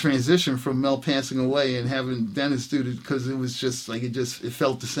him to transition from Mel passing away and having Dennis do it, because it was just like it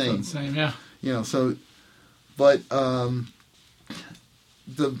felt the same. The same, yeah. You know, so, but the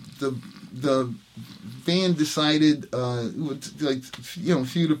band decided, like, you know, a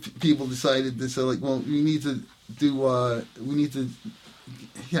few people decided to say like, well, we need to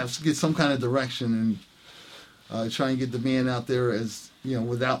get some kind of direction and try and get the band out there as, you know,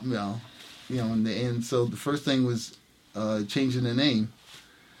 without Mel. You know, and so the first thing was changing the name,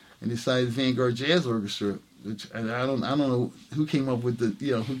 and decided Vanguard Jazz Orchestra. Which I don't know who came up with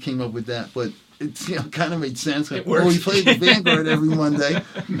that, but it, you know, kind of made sense. It worked. We played the Vanguard every Monday,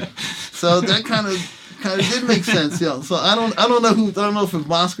 so that kind of did make sense. You know, so I don't know if it's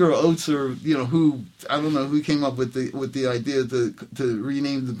Mosca or Oates or, you know, who, I don't know who came up with the idea to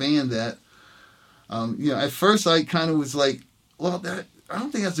rename the band that. You know, at first I kind of was like, well, I don't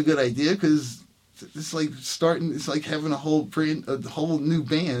think that's a good idea, because it's like having a whole new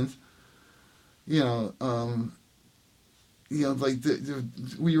band. You know, like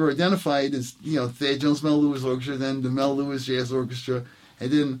we were identified as, you know, Thad Jones Mel Lewis Orchestra, then the Mel Lewis Jazz Orchestra,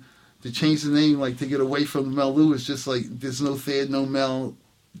 and then to change the name, like to get away from Mel Lewis, just like there's no Thad, no Mel,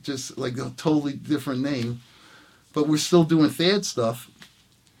 just like a totally different name, but we're still doing Thad stuff,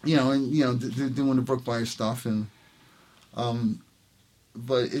 you know, and you know, doing the Brookmeyer stuff, and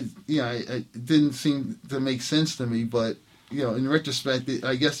but it didn't seem to make sense to me. But, you know, in retrospect,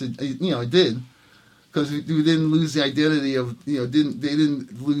 I guess it did, because we didn't lose the identity of, you know, they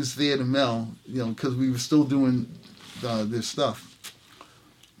didn't lose Thad and Mel, you know, because we were still doing their stuff.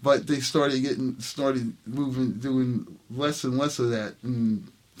 But they started moving, doing less and less of that, and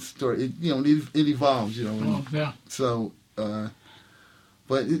it evolved, you know. Yeah. So,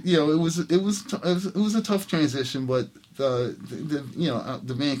 but you know, it was a tough transition, but.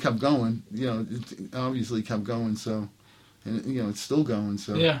 The band kept going. You know, it obviously kept going. So, and you know, it's still going.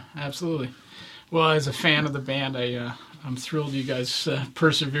 So yeah, absolutely. Well, as a fan of the band, I'm thrilled you guys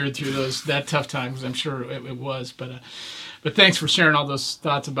persevered through that tough time, because I'm sure it was. But thanks for sharing all those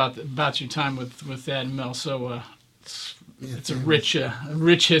thoughts about your time with Thad and Mel. So it's a rich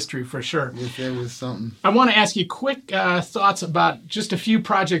history for sure. If there was something, I want to ask you quick thoughts about just a few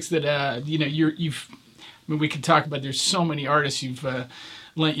projects that you know you've. mean, we could talk about, there's so many artists you've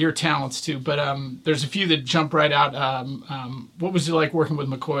lent your talents to, but there's a few that jump right out. What was it like working with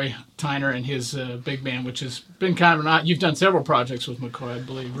McCoy Tyner and his big band, which has been kind of you've done several projects with McCoy, I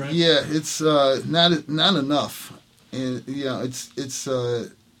believe, right? Yeah, it's not enough, and it's a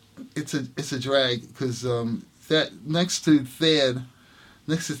drag because that next to Thad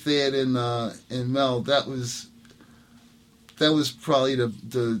and Mel, that was probably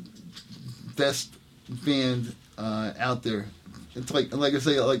the best band out there. It's like I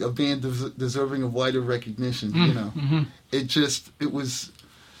say, like a band deserving of wider recognition. Mm-hmm. It just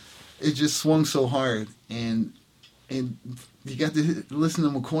swung so hard, and you got to listen to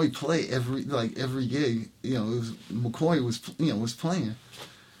McCoy play every gig. McCoy was playing.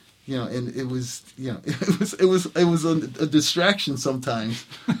 And it was a distraction sometimes,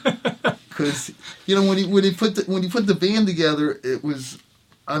 because when he put the band together, it was.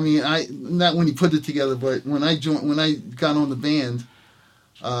 I mean, not when he put it together, but when I got on the band,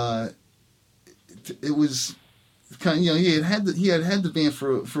 it was kind of, he had the band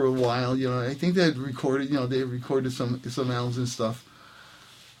for a while. I think they had recorded some albums and stuff.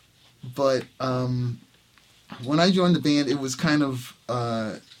 But when I joined the band, it was kind of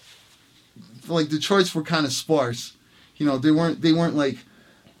like the charts were kind of sparse. They weren't like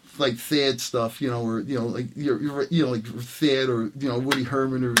Thad stuff, or like like Thad or Woody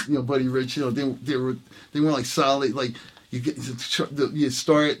Herman or Buddy Rich. They weren't like solid. Like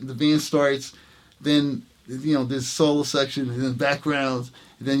the band starts, then there's solo section and then backgrounds,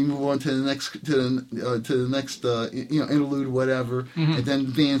 and then you move on to the next interlude or whatever, mm-hmm. and then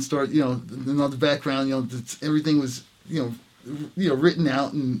the band starts. Another background. Everything was written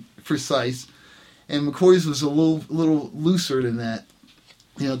out and precise, and McCoy's was a little looser than that.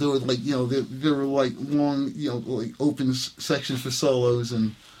 There were there were like long, like open sections for solos,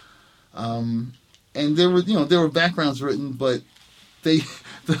 and there were backgrounds written, but the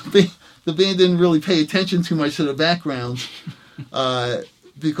band didn't really pay attention too much to the backgrounds,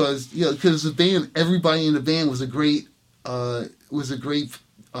 because the band, everybody in the band was a great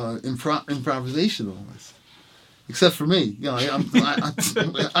improvisationalist. Except for me, I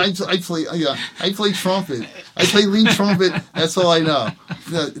play trumpet. I play lead trumpet. That's all I know.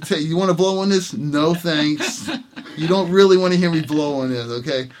 You want to blow on this? No, thanks. You don't really want to hear me blow on this,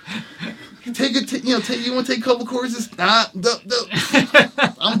 okay? Take it. You want to take a couple choruses? No.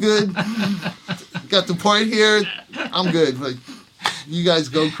 I'm good. Got the part here. I'm good. Like, you guys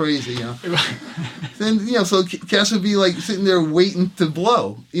go crazy, Then so Cass would be like sitting there waiting to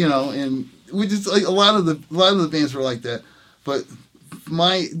blow, and. We just like a lot of the bands were like that, but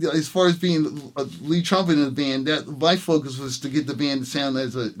as far as being a lead trumpet in the band, that my focus was to get the band to sound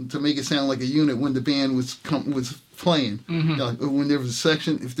to make it sound like a unit when the band was playing. Mm-hmm. When there was a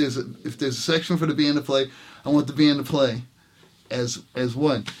section, if there's a section for the band to play, I want the band to play as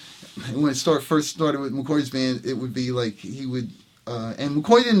one. And when it first started with McCoy's band, it would be like he would, and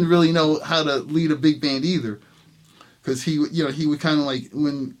McCoy didn't really know how to lead a big band either, because he would kind of like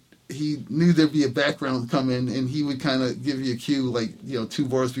when. He knew there'd be a background come in, and he would kind of give you a cue, like 2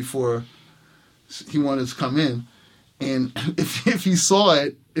 bars before he wanted to come in. And if you saw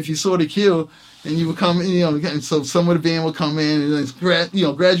the cue, and you would come in, so some of the band would come in, and then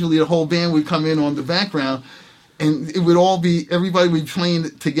gradually the whole band would come in on the background, and it would all be everybody would be playing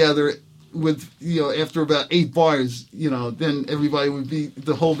together with after about 8 bars, then everybody would be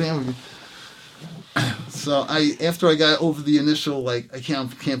the whole band would be. So after I got over the initial I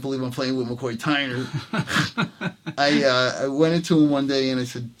can't believe I'm playing with McCoy Tyner, I went into him one day and I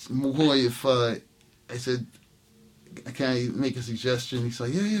said, McCoy, can I make a suggestion? He's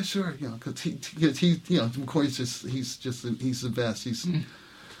like, yeah, sure, because he McCoy's he's the best.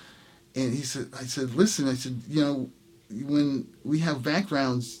 And I said, listen, when we have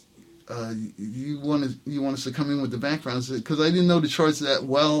backgrounds. You want us to come in with the backgrounds, because I didn't know the charts that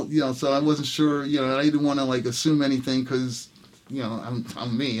well, so I wasn't sure, I didn't want to assume anything, because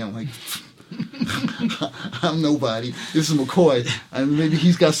I'm me. I'm like I'm nobody. This is McCoy, and maybe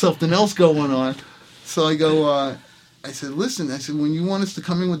he's got something else going on. So I go, I said, listen, when you want us to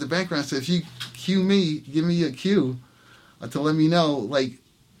come in with the background, if you cue me, give me a cue to let me know,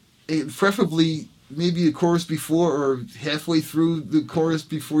 preferably. Maybe a chorus before or halfway through the chorus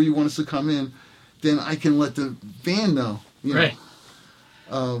before you want us to come in, then I can let the band know. Right.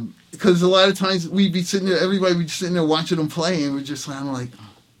 Because a lot of times we'd be sitting there, everybody would be sitting there watching them play, and we'd just sound like,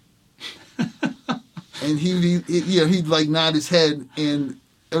 and he'd nod his head, and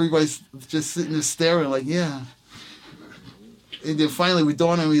everybody's just sitting there staring like, yeah. And then finally we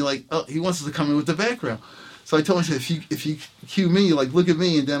dawned on me oh, he wants us to come in with the background. So I told him, if you cue me, look at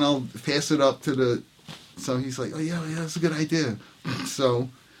me, and then I'll pass it up to the so he's like, oh yeah, that's a good idea. So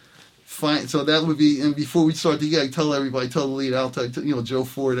fine. So that would be, and before we start the gig, I tell everybody, tell the lead, I'll tell Joe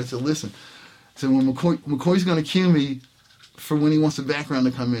Ford. I said, listen. So when McCoy's going to cue me for when he wants the background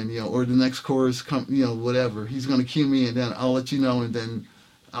to come in, or the next chorus come, whatever, he's going to cue me, and then I'll let you know, and then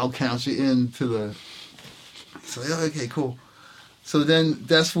I'll count you into the. So yeah, okay, cool. So then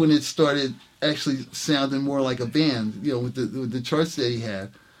that's when it started actually sounding more like a band, with the charts that he had,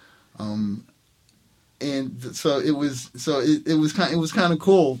 and so it was kind of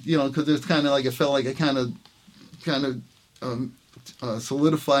cool, because it was kind of like, it felt like it kind of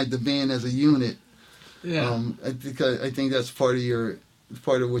solidified the band as a unit. Yeah. I think that's part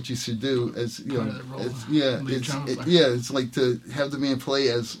of what you should do as it's like to have the band play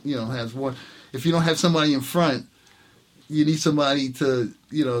as has one. If you don't have somebody in front, you need somebody to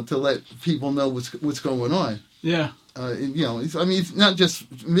to let people know what's going on. Yeah. It's not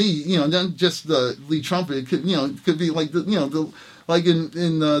just me, not just the lead trumpet. It could be like like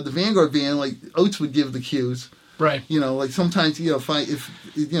in the Vanguard band, like Oates would give the cues. Right. Like sometimes,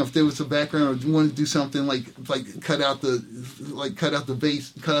 if there was a background or you wanted to do something like cut out the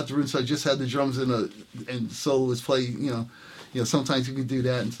bass, cut out the room, so I just had the drums and soloists play. Sometimes you could do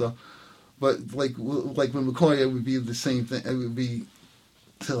that and stuff. But like when McCoy, it would be the same thing. It would be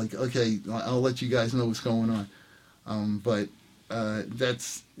to like, okay, I'll let you guys know what's going on. But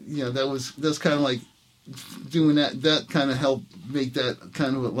that's that's kind of like doing that. That kind of helped make that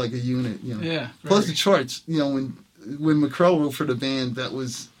kind of like a unit. Yeah. Plus the charts. When McCrell wrote for the band, that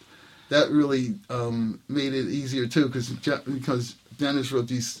really made it easier too, because Dennis wrote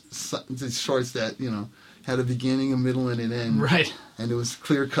these charts that had a beginning, a middle, and an end. Right. And it was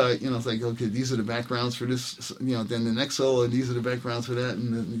clear cut. It's like, okay, these are the backgrounds for this. Then the next solo, and these are the backgrounds for that,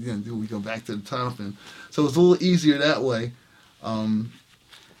 and then we go back to the top, and so it was a little easier that way.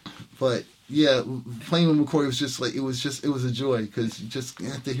 But yeah, playing with McCoy was just like it was a joy, because you just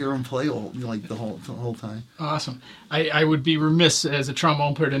had to hear him play the whole time. Awesome. I would be remiss as a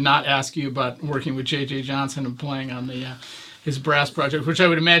trombone player to not ask you about working with J.J. Johnson and playing on his brass project, which I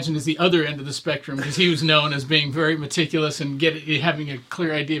would imagine is the other end of the spectrum, because he was known as being very meticulous and having a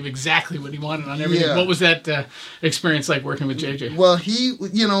clear idea of exactly what he wanted on everything. Yeah. What was that experience like working with JJ? Well, he,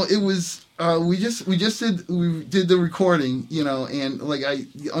 it was we did the recording, and like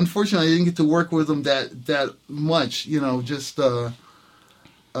unfortunately I didn't get to work with him that much, just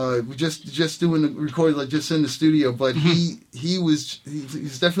doing the recording, like just in the studio. But he's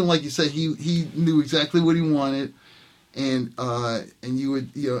definitely, like you said, he knew exactly what he wanted. And you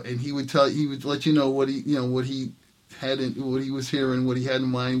would and he would let you know what he had what he was hearing, what he had in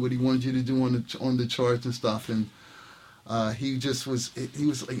mind, what he wanted you to do on the charts and stuff. And he was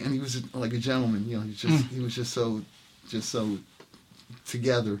like a gentleman, he was just so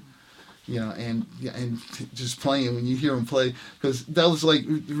together, and just playing. When you hear him play, because that was like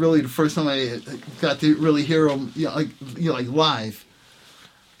really the first time I got to really hear him like live.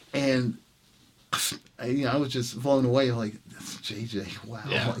 And I was just blown away. Like, that's JJ. Wow.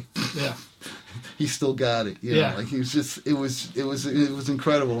 Yeah. Yeah. He still got it. Like he was just. It was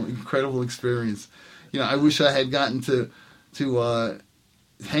incredible experience. I wish I had gotten to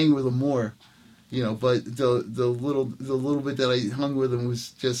hang with him more. But the little bit that I hung with him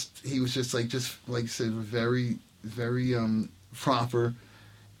was he was just like I said, very very proper.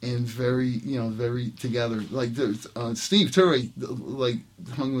 And very, very together. Like Steve Turre, like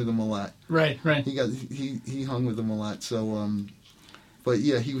hung with him a lot. Right. He hung with him a lot. So, but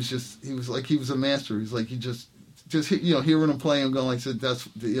yeah, he was a master. He's like, he just hearing him play and going, like I said, that's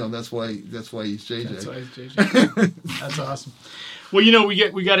why he's JJ. That's why he's JJ. That's awesome. Well,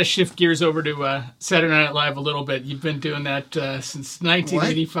 we got to shift gears over to Saturday Night Live a little bit. You've been doing that since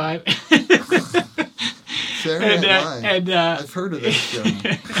 1985. And I've heard of that show.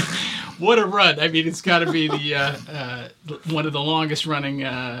 What a run! I mean, it's got to be the one of the longest running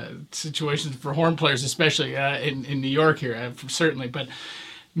situations for horn players, especially in New York here, certainly. But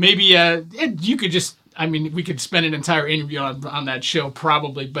maybe you could just. I mean, we could spend an entire interview on that show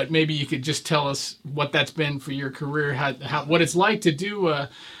probably, but maybe you could just tell us what that's been for your career, what it's like to do a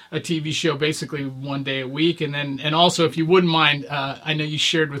TV show basically one day a week, and also, if you wouldn't mind, I know you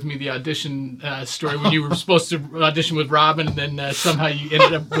shared with me the audition story when you were supposed to audition with Robin, and then somehow you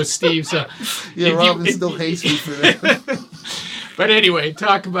ended up with Steve. So yeah, Robin still hates me for that. But anyway,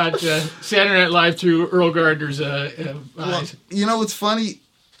 talk about Saturday Night Live through Earl Gardner's eyes. It's funny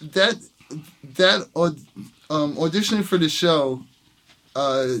that auditioning for the show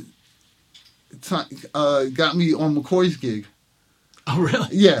got me on McCoy's gig. Oh, really?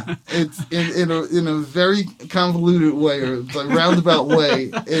 Yeah, it's in a very convoluted way or roundabout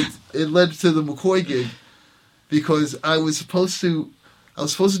way. It led to the McCoy gig, because I was supposed to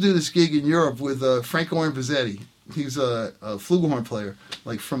do this gig in Europe with Franco Armbizetti. He's a flugelhorn player,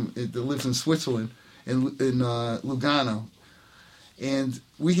 that lives in Switzerland, in Lugano, and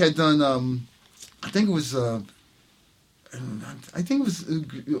we had done. I think it was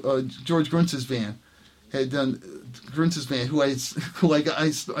George Gruntz's band had done Gruntz's band, who I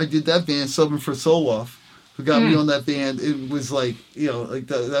did that band subbing for Soloff, who got me on that band. It was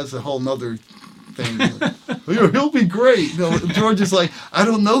that's a whole nother thing. He'll be great. George is like, I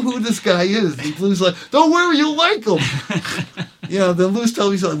don't know who this guy is. And Lou's like, don't worry, you'll like him. Then Lou's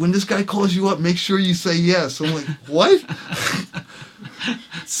telling me, he's like, when this guy calls you up, make sure you say yes. I'm like, what?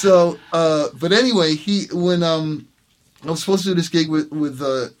 So, but anyway, when I was supposed to do this gig with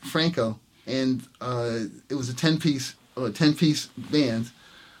Franco, and it was a 10-piece band.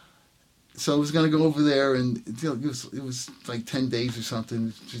 So I was gonna go over there, and it was like 10 days or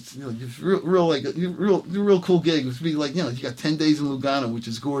something. Just real cool gig. It was be like you got 10 days in Lugano, which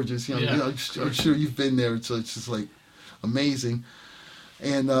is gorgeous. I'm sure you've been there, so it's just like amazing.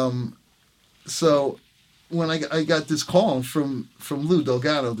 And so when I got this call from Lou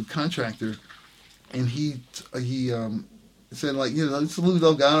Delgado, the contractor, and he said it's Lou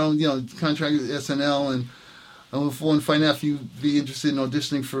Delgado, contractor at SNL, and I want to find out if you'd be interested in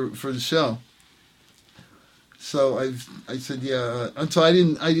auditioning for the show. So I said yeah. Until I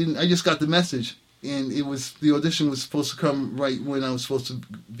just got the message, and the audition was supposed to come right when I was supposed to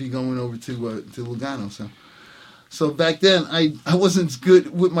be going over to Lugano. So back then I wasn't as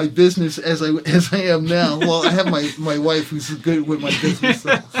good with my business as I am now. Well, I have my wife who's good with my business.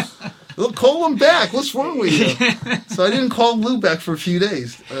 So. Well, call him back. What's wrong with you? So I didn't call Lou back for a few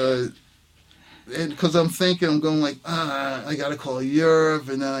days. And because I'm going like, I got to call Europe,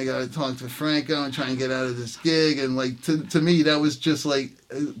 and then I got to talk to Franco and try and get out of this gig. And like, to me, that was just like,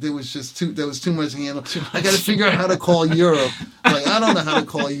 there was too much to handle. I got to figure out how to call Europe. Like, I don't know how to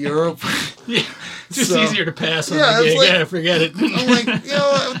call Europe. Yeah, just easier to pass on the gig. Like, forget it. I'm like,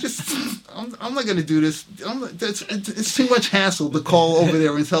 I'm not going to do this. It's too much hassle to call over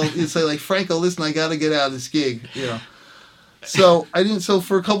there and say like, Franco, listen, I got to get out of this gig. So I didn't. So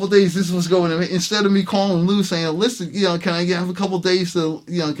for a couple of days, this was going. Instead of me calling Lou saying, "Listen, can I have a couple of days to,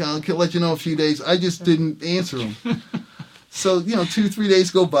 can I let you know a few days?" I just didn't answer him. So 2-3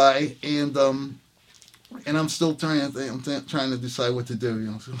 days go by, and I'm still trying to decide what to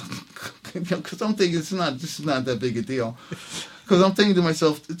do. Because I'm thinking this is not that big a deal. Because I'm thinking to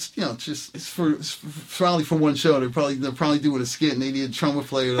myself, it's probably for one show. They're probably doing a skit, and they need a trumpet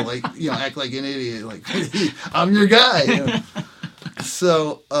player to act like an idiot, like I'm your guy.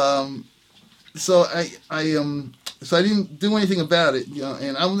 So I didn't do anything about it.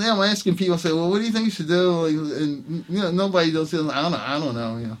 And I'm asking people, say, well, what do you think you should do? And nobody does it. I don't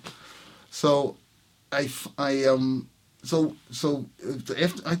know. So after, I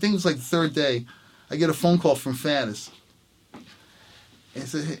think it was like the third day, I get a phone call from Faddis. And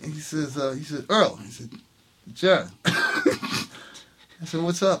he says, Earl. He said, John. I said,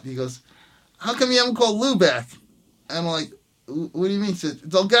 what's up? He goes, how come you haven't called Lou back? I'm like, what do you mean? He said,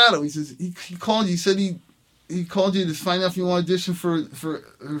 Delgado. He says, he called you. He said he called you to find out if you want to audition for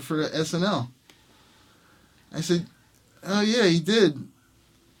SNL. I said, oh yeah, he did.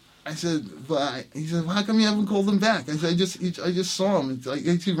 I said, he said, well, how come you haven't called him back? I said, I just saw him. I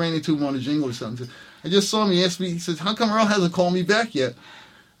actually ran into him on a jingle or something. I just saw him. He asked me. He said, "How come Earl hasn't called me back yet?"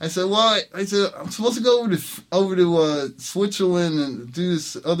 I said, "Well, I said I'm supposed to go over to Switzerland and do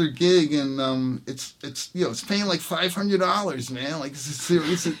this other gig, and it's paying like $500, man. Like it's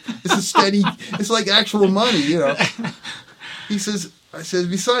a steady. It's like actual money, He says, I said,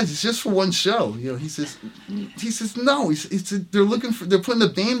 besides, it's just for one show, He says, no. They're putting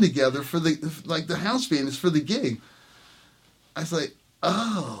the band together for the house band is for the gig. I was like,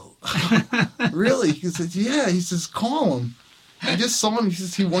 oh. Really? He said, yeah. He says, call him. I just saw him. He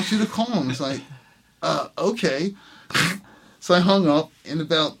says, he wants you to call him. It's like, okay. So I hung up, and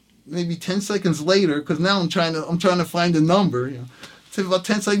about maybe 10 seconds later, because now I'm trying to find a number. So about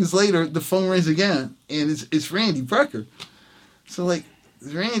 10 seconds later, the phone rings again, and it's Randy Brecker. So like,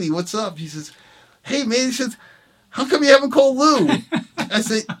 Randy, what's up? He says, hey man. He says, how come you haven't called Lou? I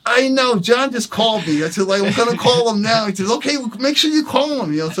said, I know, John just called me. I said, like, I'm going to call him now. He says, okay, well, make sure you call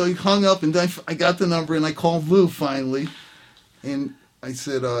him. So he hung up, and then I got the number, and I called Lou finally. And I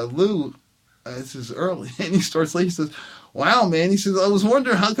said, Lou, this is early. And he starts late. He says, wow, man. He says, I was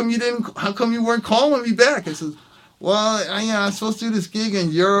wondering, how come you weren't calling me back? I said, well, I'm supposed to do this gig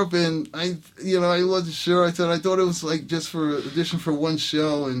in Europe, and I wasn't sure. I said, I thought it was like just for audition for one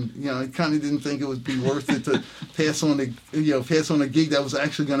show, and I kind of didn't think it would be worth it to pass on a gig that was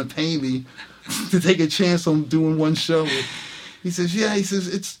actually going to pay me. to take a chance on doing one show. He says, yeah. He says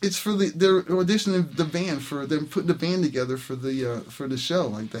it's for they're auditioning the band for they're putting the band together for the show,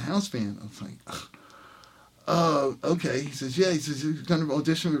 like the house band. I was like, oh, okay. He says, yeah. He says you're going to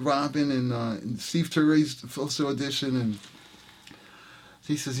audition with Robin and Steve Turre's supposed to audition, and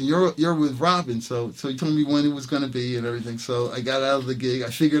he says you're with Robin. So he told me when it was going to be and everything. So I got out of the gig. I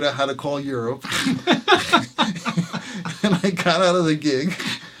figured out how to call Europe, and I got out of the gig,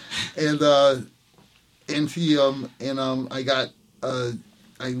 and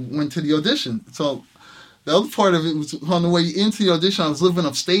I went to the audition. So the other part of it was on the way into the audition. I was living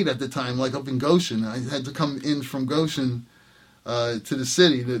upstate at the time, like up in Goshen. I had to come in from Goshen to the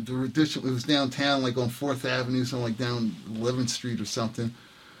city. The audition, it was downtown, like on 4th Avenue, so like down 11th Street or something.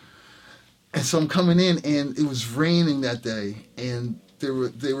 And so I'm coming in, and it was raining that day, and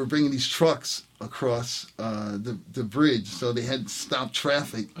they were bringing these trucks across the bridge, so they had to stop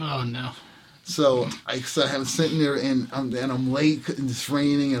traffic. Oh no. So I'm sitting there, and I'm late, and it's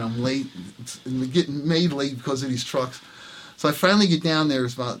raining, and I'm late, and getting made late because of these trucks. So I finally get down there.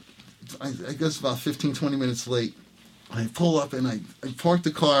 It's about, I guess about 15, 20 minutes late. I pull up, and I park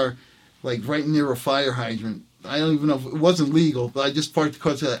the car, like right near a fire hydrant. I don't even know if it wasn't legal, but I just parked the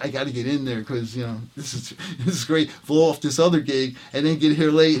car and said, I got to get in there because, this is great. Blow off this other gig and then get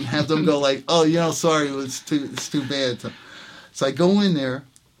here late and have them go like, oh, sorry, it's too bad. So I go in there.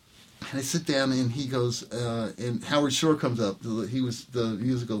 And I sit down, and he goes, and Howard Shore comes up. He was the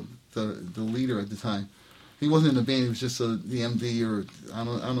musical, the leader at the time. He wasn't in the band. He was just the MD, or I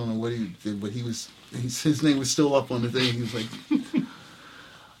don't know what he did, but his name was still up on the thing. He was like,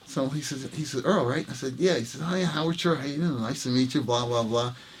 so he said, Earl, right? I said, yeah. He said, hi, Howard Shore. How you doing? Nice to meet you. Blah blah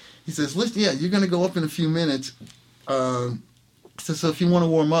blah. He says, listen, yeah, you're gonna go up in a few minutes. So if you want to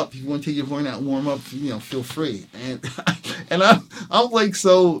warm up, if you want to take your horn out and warm up, feel free. And I'm like,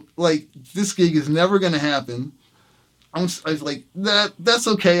 so like this gig is never going to happen. I was like, that's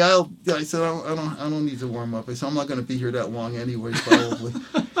okay. I said I don't need to warm up. I said I'm not going to be here that long anyway, probably.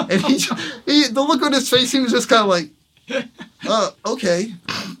 And he the look on his face, he was just kind of like, okay.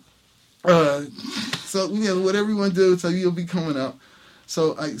 So whatever you want to do, so you'll be coming up.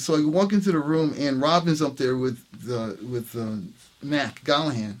 So I walk into the room, and Robin's up there with Mac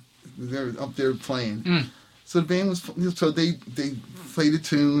Gallahan. They're up there playing. Mm. So the band was, so they played a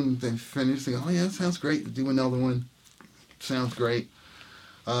tune, they finished, they go, oh yeah, that sounds great, do another one, sounds great.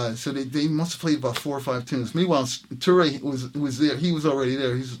 So they must have played about 4 or 5 tunes. Meanwhile, Ture was there, he was already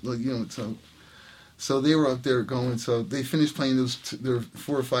there, he's like, so they were up there going, so they finished playing their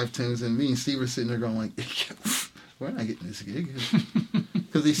 4 or 5 tunes, and me and Steve were sitting there going like, we're not getting this gig.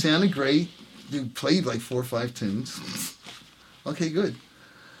 Because they sounded great, they played like 4 or 5 tunes. Okay, good.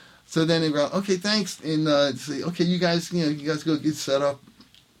 So then they go, okay, thanks, and say, okay, you guys go get set up.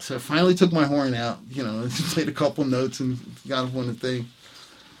 So I finally took my horn out, played a couple notes and got up on the thing.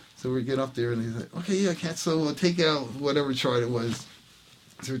 So we get up there, and they say, okay, yeah, Cat, so we'll take out whatever chart it was.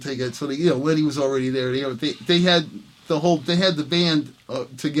 So we take it. So Lenny was already there. They had the band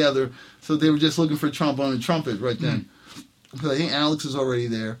together, so they were just looking for trombone and trumpet right then. Mm. So I think Alex was already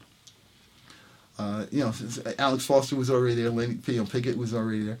there. Alex Foster was already there. Lenny Pickett was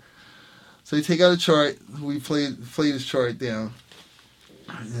already there. So they take out a chart. We played his chart down.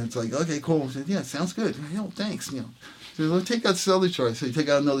 And it's like, okay, cool. I said, yeah, sounds good. Thanks. So let's take out this other chart. So they take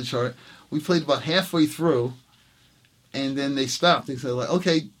out another chart. We played about halfway through, and then they stopped. They said, like,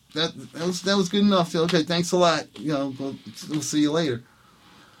 okay, that was good enough. So, okay, thanks a lot. We'll see you later.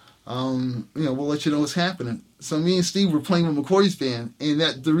 We'll let you know what's happening. So me and Steve were playing with McCoy's band, and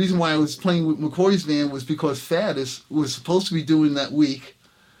the reason why I was playing with McCoy's band was because Faddis was supposed to be doing that week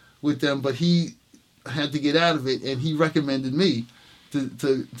with them, but he had to get out of it, and he recommended me to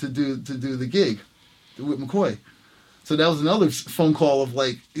do the gig with McCoy. So that was another phone call of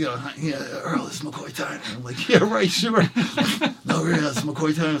like, Earl, it's McCoy Tyner. I'm like, yeah, right, sure. No, really, it's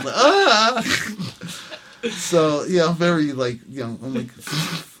McCoy Tyner. I was like, So I'm very like, I'm like,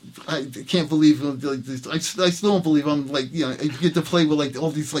 I can't believe like this. I still don't believe I'm like, I get to play with like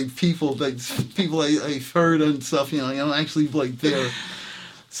all these like people I've heard and stuff. I'm actually like there.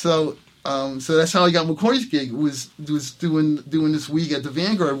 So that's how I got McCoy's gig. Was doing this week at the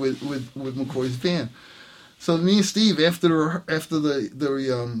Vanguard with McCoy's band. So me and Steve, after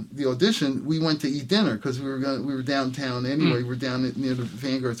the audition, we went to eat dinner because we were downtown anyway. We were down near the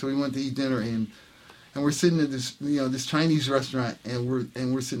Vanguard, so we went to eat dinner, and we're sitting at this this Chinese restaurant, and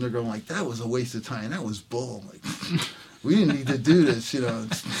we're sitting there going like, that was a waste of time. That was bull. Like we didn't need to do this.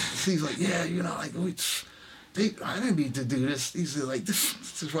 Steve's like, yeah, like we. I didn't need to do this. These are like,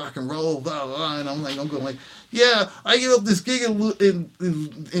 this is rock and roll, blah, blah, blah. And I'm going like, yeah, I get up this gig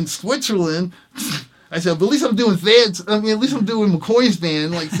in Switzerland. I said, but at least I'm doing Thad's, at least I'm doing McCoy's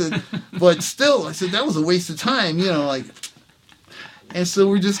band. Like, said, but still, I said, that was a waste of time, like. And so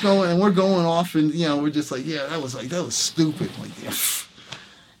we're just going, and we're going off, and, we're just like, yeah, that was stupid. Like, yeah.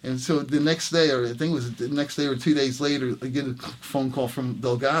 And so the next day, or I think it was the next day or 2 days later, I get a phone call from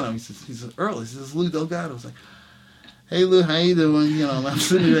Delgado. He says, Earl, this is Lou Delgado. I was like, hey Lou, how you doing? I'm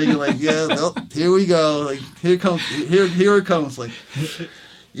sitting there like, yeah, well, here we go. Like, here it comes. Like,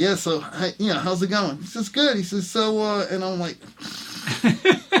 yeah, so, how's it going? He says, good. He says, so, and I'm like,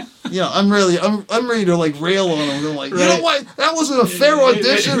 I'm ready to like rail on him. I'm like, you know what? That wasn't a fair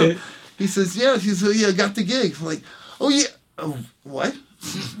audition. He says, yeah. He says, yeah, I got the gig. I'm like, oh yeah, oh, what?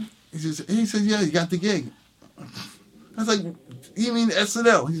 He said, yeah, you got the gig. I was like, you mean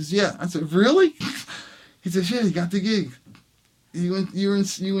SNL? He says, yeah. I said, really? He says, yeah, you got the gig. You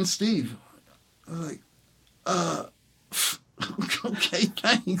and Steve. I was like, okay,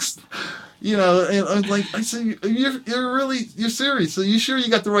 thanks. And I'm like, I said, you're serious? So you sure you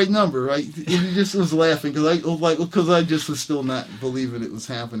got the right number, right? And he just was laughing because I just was still not believing it was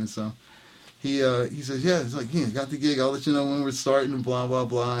happening. So. He says, yeah, he's like, yeah, got the gig. I'll let you know when we're starting and blah, blah,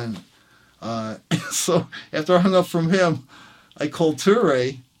 blah. And so after I hung up from him, I called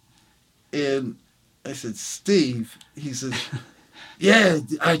Toure and I said, Steve. He says, yeah,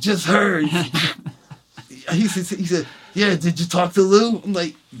 I just heard. He said, yeah, did you talk to Lou? I'm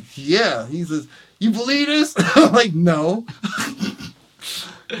like, yeah. He says, you believe this? I'm like, no.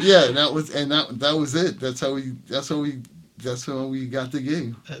 Yeah, that was it. That's how we got the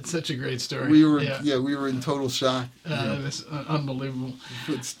gig. That's such a great story. We were in total shock. It's unbelievable.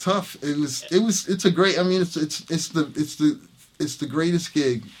 It's tough. It's a great. It's the greatest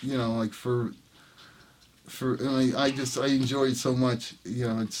gig. Like for. I enjoy it so much.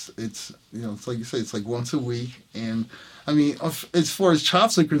 It's like you say. It's like once a week, and as far as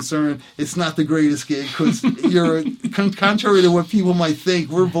chops are concerned, it's not the greatest gig because you're contrary to what people might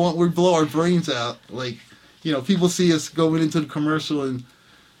think. We blow our brains out like. People see us going into the commercial and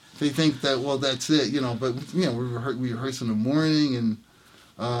they think that, well, that's it, but, we rehearse in the morning and,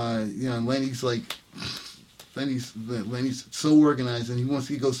 Lenny's so organized and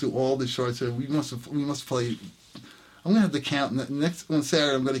he goes through all the charts and we must play. I'm going to have to count on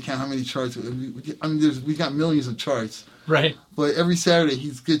Saturday. I'm going to count how many charts. We got millions of charts. Right. But every Saturday he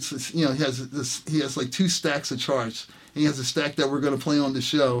has like 2 stacks of charts. And he has a stack that we're going to play on the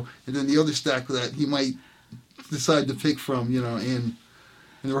show and then the other stack that he might decide to pick from, and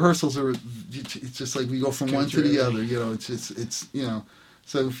the rehearsals it's just like we go from one to the other,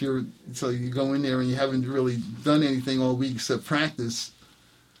 so you go in there and you haven't really done anything all week except practice.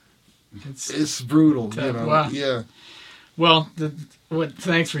 It's brutal, Wow. Yeah. Well,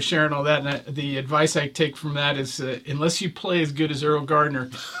 thanks for sharing all that. And the advice I take from that is, unless you play as good as Earl Gardner,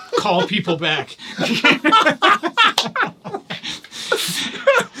 call people back.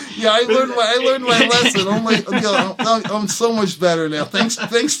 Yeah, I learned my lesson. I'm so much better now.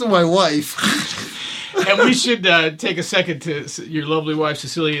 Thanks to my wife. And we should take a second to your lovely wife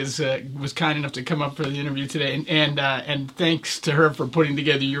Cecilia was kind enough to come up for the interview today, and thanks to her for putting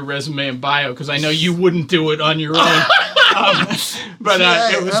together your resume and bio because I know you wouldn't do it on your own. But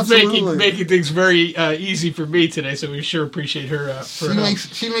it was making things very easy for me today, so we sure appreciate her.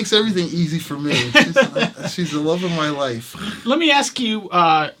 She makes everything easy for me. She's the love of my life. Let me ask you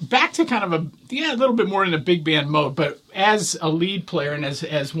back to kind of a little bit more in a big band mode, but as a lead player and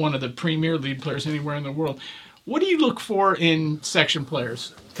as one of the premier lead players anywhere in the world, what do you look for in section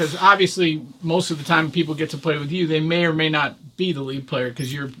players? Because obviously most of the time people get to play with you, they may or may not be the lead player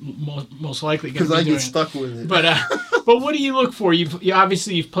because you're most likely going to be doing it. Because I get stuck with it. But what do you look for? You've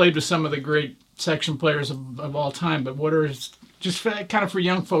played with some of the great section players of all time, but what are, just kind of for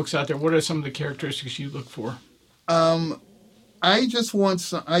young folks out there, what are some of the characteristics you look for? I just want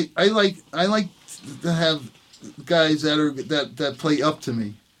some, I like to have guys that play up to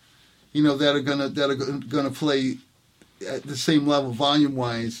me, that are gonna play at the same level volume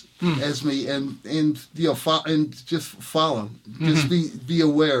wise as me, and just follow, just be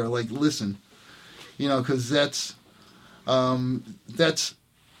aware, like listen, because that's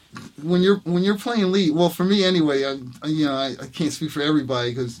when you're playing lead. Well, for me anyway, I can't speak for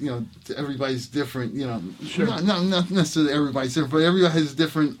everybody because everybody's different. Sure. Not necessarily everybody's different, but everybody has a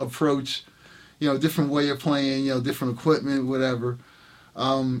different approach. Different way of playing. Different equipment, whatever.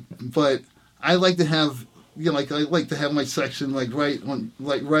 But I like to have I like to have my section right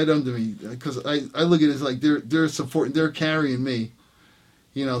under me because I look at it as like they're supporting, they're carrying me.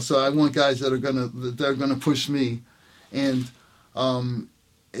 You know, so I want guys that are gonna push me, and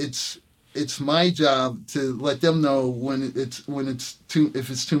it's my job to let them know when it's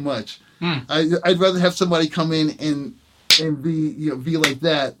too much. I'd rather have somebody come in and be like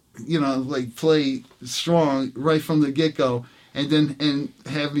that, like play strong right from the get go, and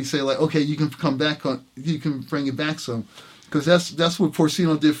have me say like, okay, you can come back you can bring it back some, because that's what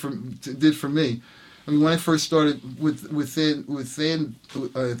Porcino did for me. I mean, when I first started with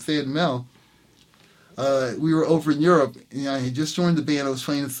Thad Mel, we were over in Europe. And I had just joined the band. I was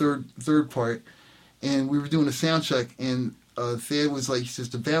playing the third part, and we were doing a sound check. And Thad was like, he says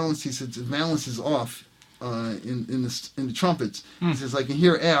the balance is off in the trumpets. He says I can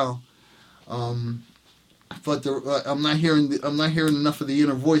hear Al, but I'm not hearing enough of the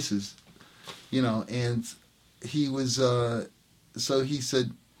inner voices, And he was so he said.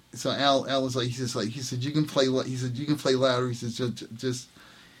 So Al was like, he said you can play louder. He said just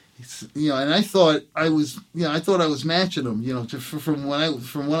and I thought I was matching him, from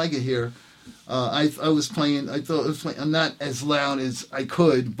when I get here. I was playing. I thought I was playing. I'm not as loud as I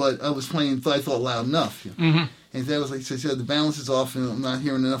could, but I was playing. I thought loud enough. And that was like, he said, the balance is off, and I'm not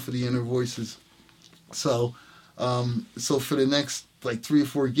hearing enough of the inner voices. So for the next like 3 or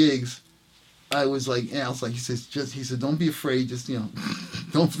 4 gigs, I was like, he said, don't be afraid, just,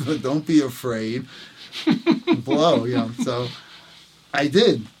 don't be afraid, blow, So I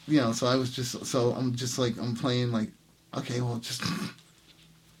did, so I was I'm playing like, okay, well,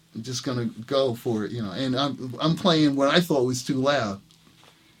 I'm just gonna go for it, and I'm playing what I thought was too loud,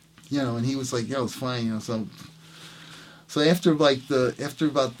 and he was like, yeah, it's fine, so after about the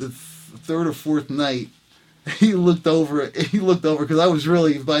 3rd or 4th night, he looked over because I was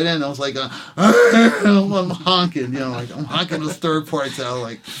really, by then I was like, I'm honking, I'm honking those third parts out,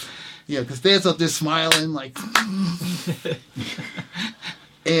 like, because Dad's up there smiling, like,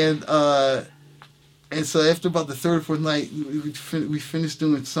 and so after about the 3rd or 4th night, we finished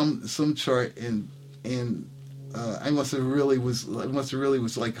doing some chart, and I must have really was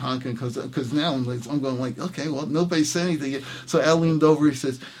like honking because now I'm going like, okay, well, nobody said anything yet. So Al leaned over. He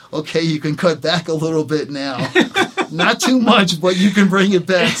says, okay, you can cut back a little bit now, not too much, but you can bring it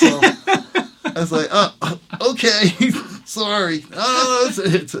back. So I was like, oh, okay, sorry,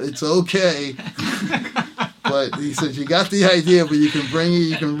 it's okay. But he says, you got the idea, but you can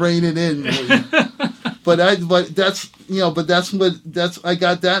rein it in. But I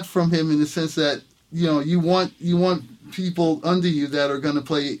got that from him in the sense that, you want people under you that are going to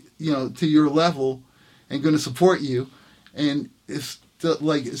play, to your level and going to support you. And as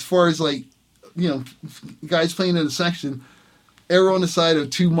far as like, guys playing in a section, err on the side of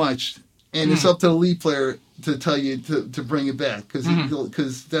too much. And it's up to the lead player to tell you to bring it back,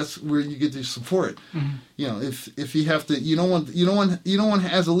 because that's where you get the support. If you have to, you don't want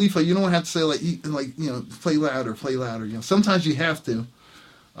as a lead player, you don't want to have to say like play louder. Sometimes you have to.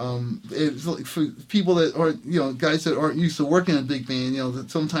 It's like for people that aren't, guys that aren't used to working in a big band, that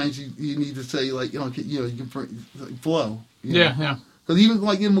sometimes you need to say like, you can blow. Yeah. Because even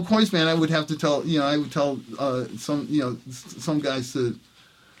like in McCoy's band, I would have to tell, I would tell some guys to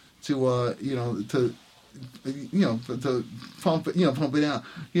pump it out,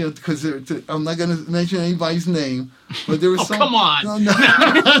 because I'm not going to mention anybody's name, but there was come on. No,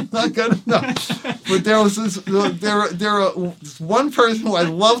 not gonna. No. But there was this one person who I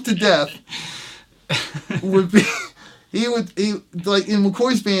love to death would be. He like in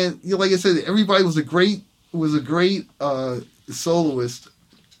McCoy's band. Like I said, everybody was a great soloist,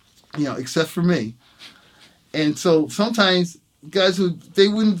 except for me, and so sometimes guys they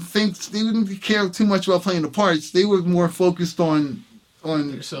wouldn't care too much about playing the parts. They were more focused on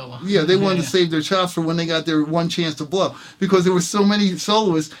their solo. Yeah, they wanted to save their chops for when they got their one chance to blow, because there were so many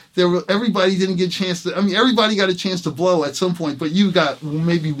soloists. Everybody didn't get a chance to. I mean, everybody got a chance to blow at some point, but you got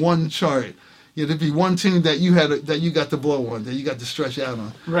maybe one chart. There'd be one tune that you got to blow on, that you got to stretch out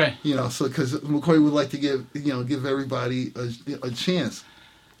on. Right. So because McCoy would like to give everybody a chance.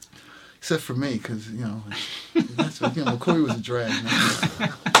 Except for me, because, McCoy was a drag.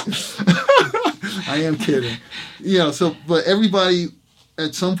 I am kidding. But everybody,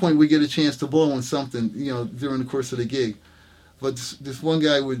 at some point, would get a chance to blow on something, during the course of the gig. But this one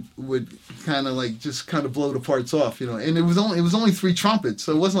guy would kind of blow the parts off, and it was only 3 trumpets,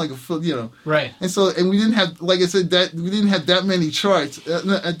 so it wasn't like a full, Right. And we didn't have, like I said, we didn't have that many charts,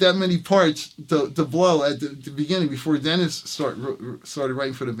 that many parts to blow at the beginning before Dennis started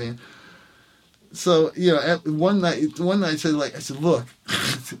writing for the band. So, one night I said, look,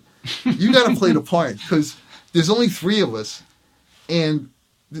 you got to play the part, because there's only 3 of us, and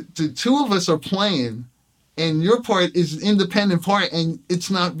the 2 of us are playing, and your part is an independent part, and it's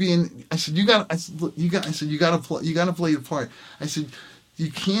not being. I said you got to play the part. I said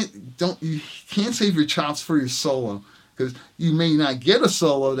you can't save your chops for your solo, because you may not get a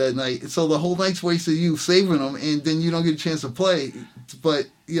solo that night, so the whole night's wasted you saving them, and then you don't get a chance to play. But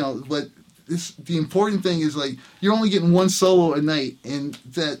the important thing is, like, you're only getting one solo a night, and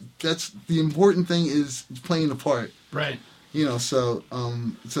that's the important thing is playing the part. Right. So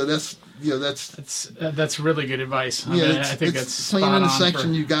that's really good advice. I think that's playing in the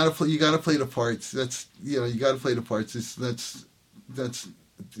section. You gotta play the parts. You gotta play the parts.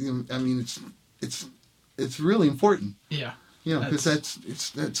 It's really important. Yeah. Because that's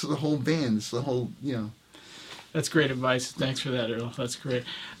the whole band. It's the whole. That's great advice. Thanks for that, Earl. That's great.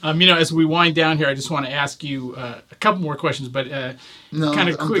 As we wind down here, I just want to ask you a couple more questions, but no, kind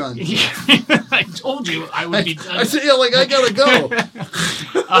of quick. I'm done. I told you I would be done. I said, I gotta go.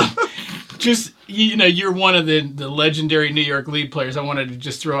 You're one of the legendary New York lead players. I wanted to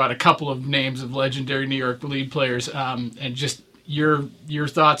just throw out a couple of names of legendary New York lead players, and just your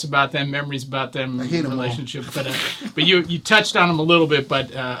thoughts about them, memories about them, relationship. But you touched on them a little bit.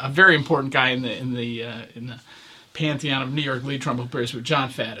 But a very important guy in the pantheon of New York lead trumpet players with John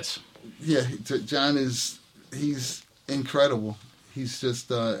Faddis. Yeah, John he's incredible. He's just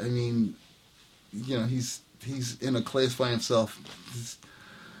he's in a class by himself.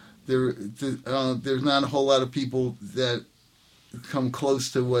 There's not a whole lot of people that come close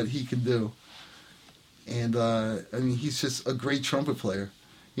to what he can do. And he's just a great trumpet player.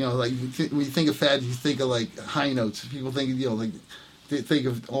 Like when you think of Faddis, you think of like high notes. People think they think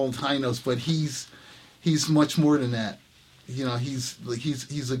of all high notes, but he's much more than that. He's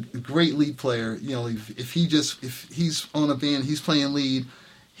a great lead player. If he's on a band, he's playing lead.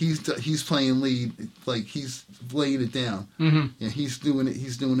 He's playing lead, like he's laying it down. Mm-hmm. He's doing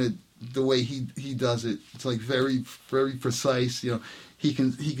it the way he does it. It's like very, very precise. He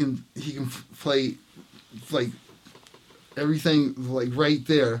can play like everything like right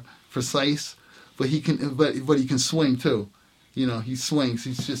there, precise. But he can swing too. He swings.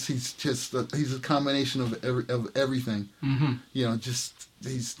 He's a combination of everything. Mm-hmm.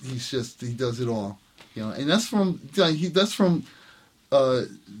 He does it all. And that's from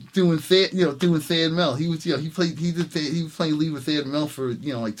doing Thad Mel. He was he was playing lead with Thad Mel for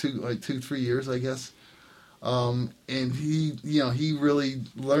 2-3 years, I guess. And he really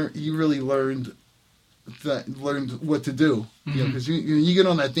learned what to do. Because you get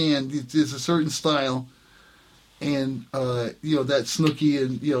on that band, there's a certain style, and that Snooky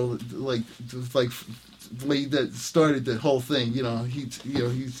and like Blade that started the whole thing. He's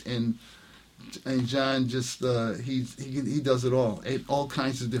and John just he does it all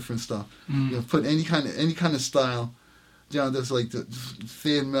kinds of different stuff. Mm-hmm. Put any kind of style. John does like the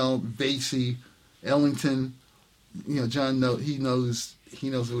Thad Mel, Basie, Ellington. John knows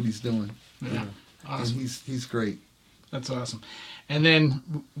what he's doing. Yeah, awesome. And he's great. That's awesome. And then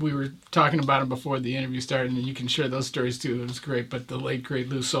we were talking about him before the interview started, and you can share those stories too. It was great. But the late great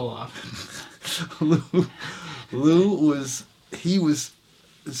Lou Soloff. Lou was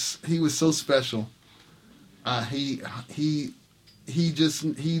so special. He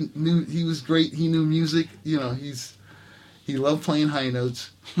was great. He knew music. He loved playing high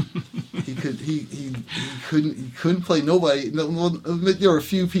notes. He couldn't play nobody. There were a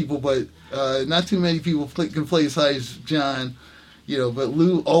few people, but not too many people can play as high as John. But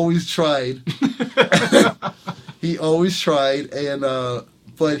Lou always tried. He always tried, and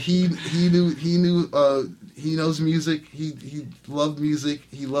but he knew. He knows music. He loved music.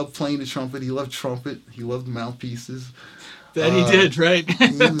 He loved playing the trumpet. He loved trumpet. He loved mouthpieces. That he did, right?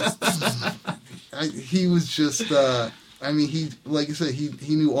 He was just. He, like I said,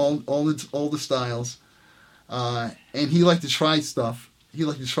 he knew all the styles, and he liked to try stuff. He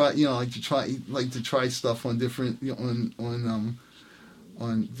liked to try stuff on different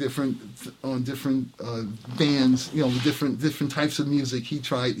on different bands. Different types of music. He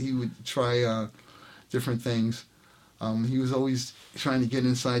would try different things. He was always trying to get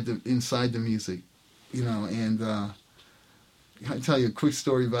inside the music, And I tell you a quick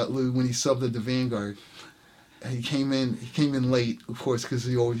story about Lou when he subbed at the Vanguard. He came in late, of course, because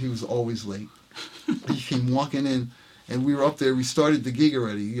he was always late. He came walking in, and we were up there. We started the gig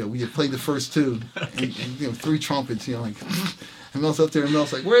already. We had played the first tune, and 3 trumpets. And Mel's up there, and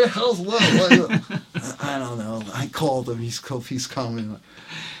Mel's like, "Where the hell's Lou?" I don't know. I called him. He's coming.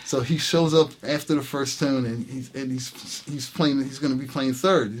 So he shows up after the first tune, and he's playing. He's going to be playing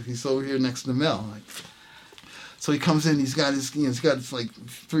third. He's over here next to Mel. So he comes in. He's got his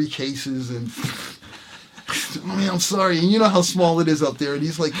 3 cases and. I'm sorry, and you know how small it is up there, and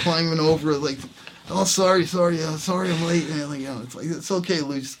he's like climbing over, like oh, sorry, I'm late. And like, it's okay,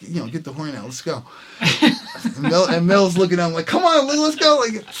 Lou. Just get the horn out. Let's go. and Mel's looking at him like, come on, Lou, let's go.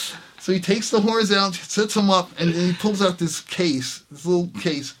 Like, so he takes the horns out, sets them up, and then he pulls out this little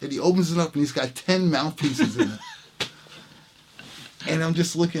case, and he opens it up, and he's got 10 mouthpieces in it. And I'm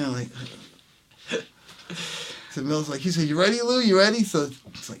just looking at him like. So Mel's like, he said, "You ready, Lou? You ready?" So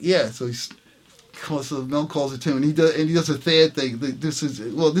it's like, yeah. So Mel calls it to him, and he does a Thad thing. This is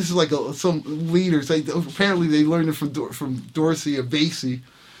like some leaders. Apparently they learned it from Dorsey or Basie,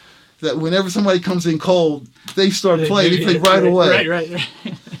 that whenever somebody comes in cold, they start playing. They play right away. Right.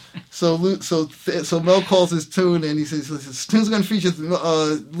 So Mel calls his tune, and he says, "This tune's going to feature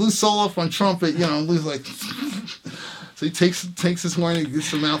Lou Soloff on trumpet." Lou's like. So he takes his horn and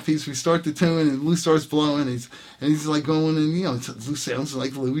gets the mouthpiece. We start the tune, and Lou starts blowing. And he's like going, and Lou sounds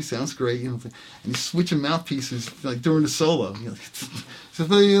like Lou. He sounds great, and he's switching mouthpieces like during the solo. So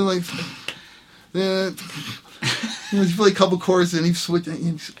like, he played a couple chords, and he's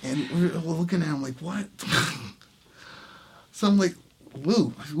switching, and we're looking at him like, what? So I'm like,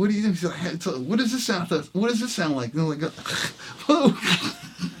 Lou, what do you do? He's like, what does this sound? What does this sound like? And I'm like, Lou,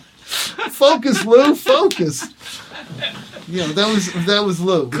 focus, Lou, focus. That was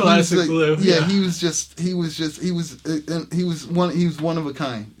Lou. Classic Lou. Yeah, he was one of a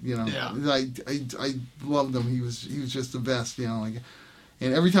kind. Yeah. I loved him. He was just the best.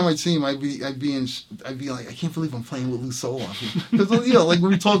 And every time I'd see him, I'd be like, I can't believe I'm playing with Lou Soloff. Because like we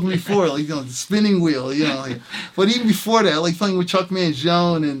were talking before, like the spinning wheel. But even before that, like playing with Chuck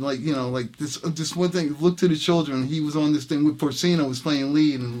Mangione and like this one thing. Look to the Children. He was on this thing with Porcino was playing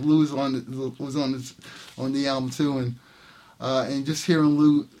lead, and Lou was on the album too, and just hearing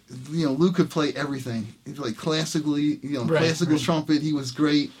Lou, Lou could play everything. Like classically, classical trumpet, he was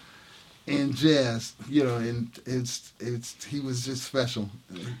great. And jazz, and he was just special.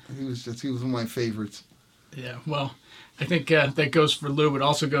 He was one of my favorites. Yeah, well, I think that goes for Lou, but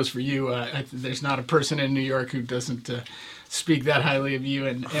also goes for you. There's not a person in New York who doesn't speak that highly of you.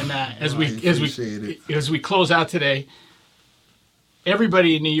 And as we close out today,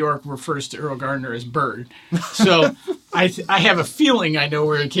 everybody in New York refers to Earl Gardner as Bird. So I have a feeling I know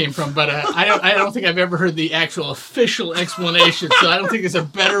where it came from, but I don't think I've ever heard the actual official explanation. So I don't think there's a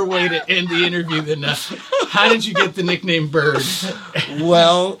better way to end the interview than how did you get the nickname Bird?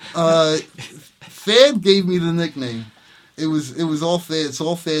 Well, Thad gave me the nickname. It was all Thad. It's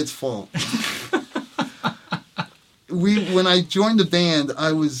all Thad's fault. When I joined the band,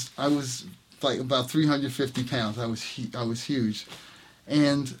 I was like about 350 pounds. I was huge.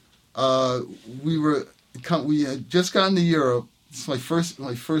 And we had just gotten to Europe. It's my first.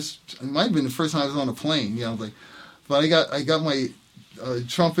 It might have been the first time I was on a plane. But I got my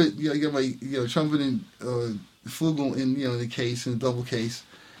trumpet. I got my trumpet and flugel in the case, in a double case,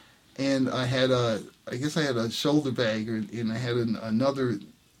 and I had I guess I had a shoulder bag, and I had another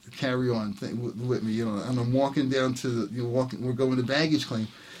carry-on thing with me. And I'm walking down to we're going to baggage claim,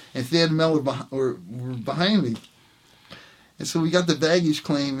 and Thad and Mel were behind me. And so we got the baggage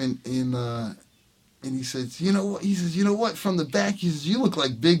claim, and he says, you know what? From the back, he says, you look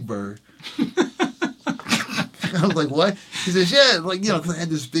like Big Bird. I was like, what? He says, yeah, like, 'cause I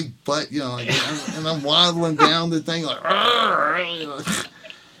had this big butt, and I'm waddling down the thing, like,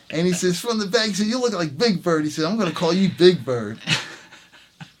 and he says, from the back, he said, you look like Big Bird. He said, I'm going to call you Big Bird.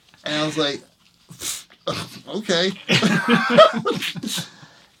 And I was like, okay.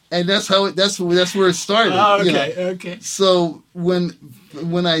 And that's where it started. Oh, okay, okay. So when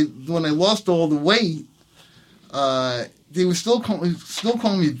I lost all the weight, they were still calling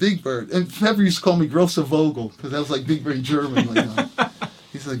me Big Bird. And Pepper used to call me Grosse Vogel, because that was like Big Bird in German.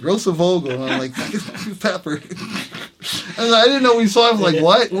 He's like, Grosse Vogel. And I'm like, Pepper. And I didn't know what he saw. I was like,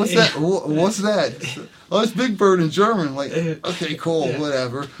 what? What's that? What's that? Oh, it's Big Bird in German. Like, okay, cool,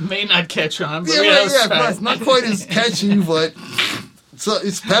 whatever. May not catch on, but it's not quite as catchy, but... So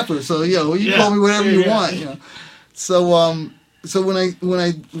it's Pepper, so you can call me whatever you want. So when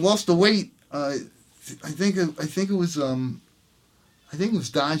I lost the weight, I think it was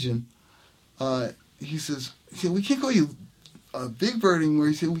Dodgen. He said we can't call you Big Bird anymore.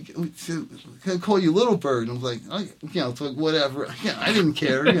 He said we can call you Little Bird. And I was like, it's like whatever. I didn't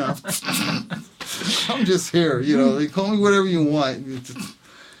care. I'm just here. They call me whatever you want.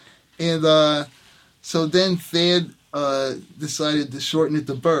 And so then Thad decided to shorten it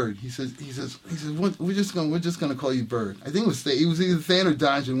to Bird. He says, we're just gonna call you Bird. I think it was either Thad or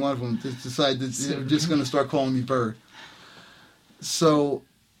Dodgen. One of them decided that they were just gonna start calling me Bird. So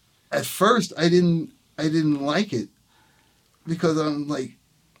at first I didn't like it, because I'm like,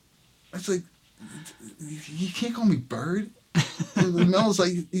 it's like, you can't call me Bird. And Mel was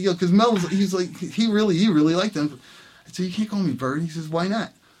like, because Mel was, he's like, he really liked them. I said, you can't call me Bird. He says, why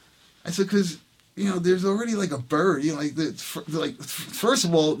not? I said, because, there's already like a bird. First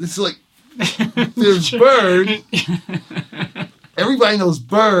of all, it's like, there's Bird. Everybody knows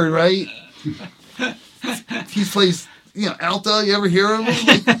Bird, right? He plays, alto. You ever hear him?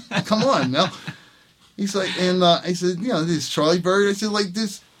 Like, come on, Mel. He's like, and I said, this Charlie Bird. I said, like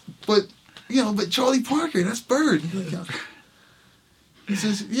this, but Charlie Parker, that's Bird. He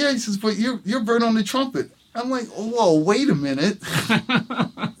says, yeah. He says, but you're Bird on the trumpet. I'm like, whoa, wait a minute.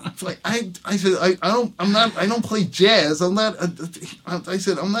 It's like I said, I don't play jazz. I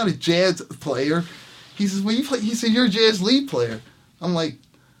said, I'm not a jazz player. He says, well, you play. He said, you're a jazz lead player. I'm like,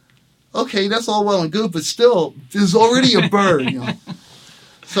 okay, that's all well and good, but still, there's already a Bird.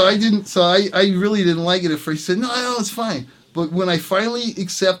 So I didn't. So I really didn't like it at first. He said, no, it's fine. But when I finally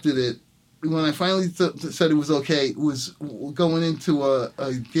accepted it, when I finally said it was okay, it was going into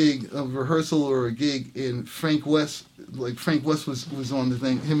a gig, a rehearsal or a gig in Frank West. Like Frank West was on the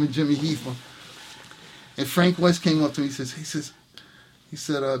thing, him and Jimmy Heath. And Frank West came up to me. He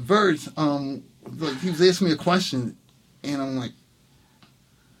said, Bird, like he was asking me a question, and I'm like,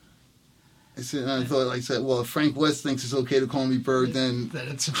 I thought, well, if Frank West thinks it's okay to call me Bird, then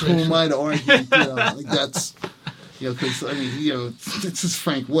who am I to argue? Like that's, because this is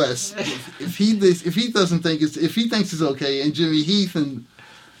Frank West. If he doesn't think if he thinks it's okay, and Jimmy Heath and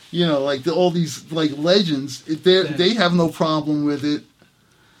all these like legends, they have no problem with it.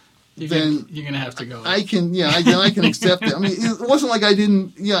 You're gonna have to go. I can accept it. I mean, it wasn't like I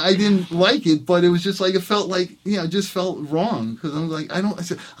didn't like it, but it was just like it felt like it just felt wrong because I'm like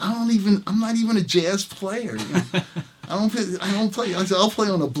I'm not even a jazz player. I don't play. I said I'll play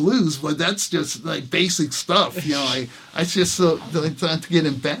on the blues, but that's just like basic stuff. I just not to get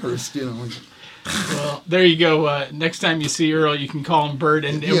embarrassed. Well, there you go. Next time you see Earl, you can call him Bird,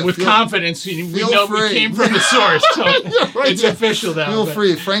 and with confidence, we know we came from the source. So right, it's official now. Feel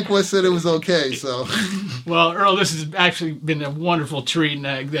free. Frank West said it was okay. So, well, Earl, this has actually been a wonderful treat, and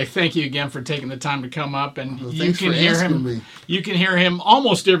I thank you again for taking the time to come up. And you can hear him. Me. You can hear him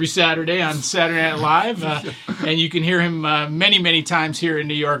almost every Saturday on Saturday Night Live, and you can hear him many times here in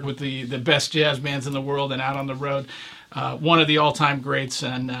New York with the best jazz bands in the world and out on the road. One of the all-time greats,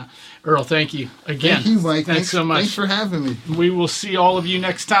 and Earl, thank you again. Thank you, Mike. Thanks so much. Thanks for having me. We will see all of you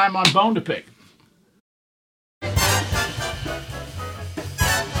next time on Bone to Pick.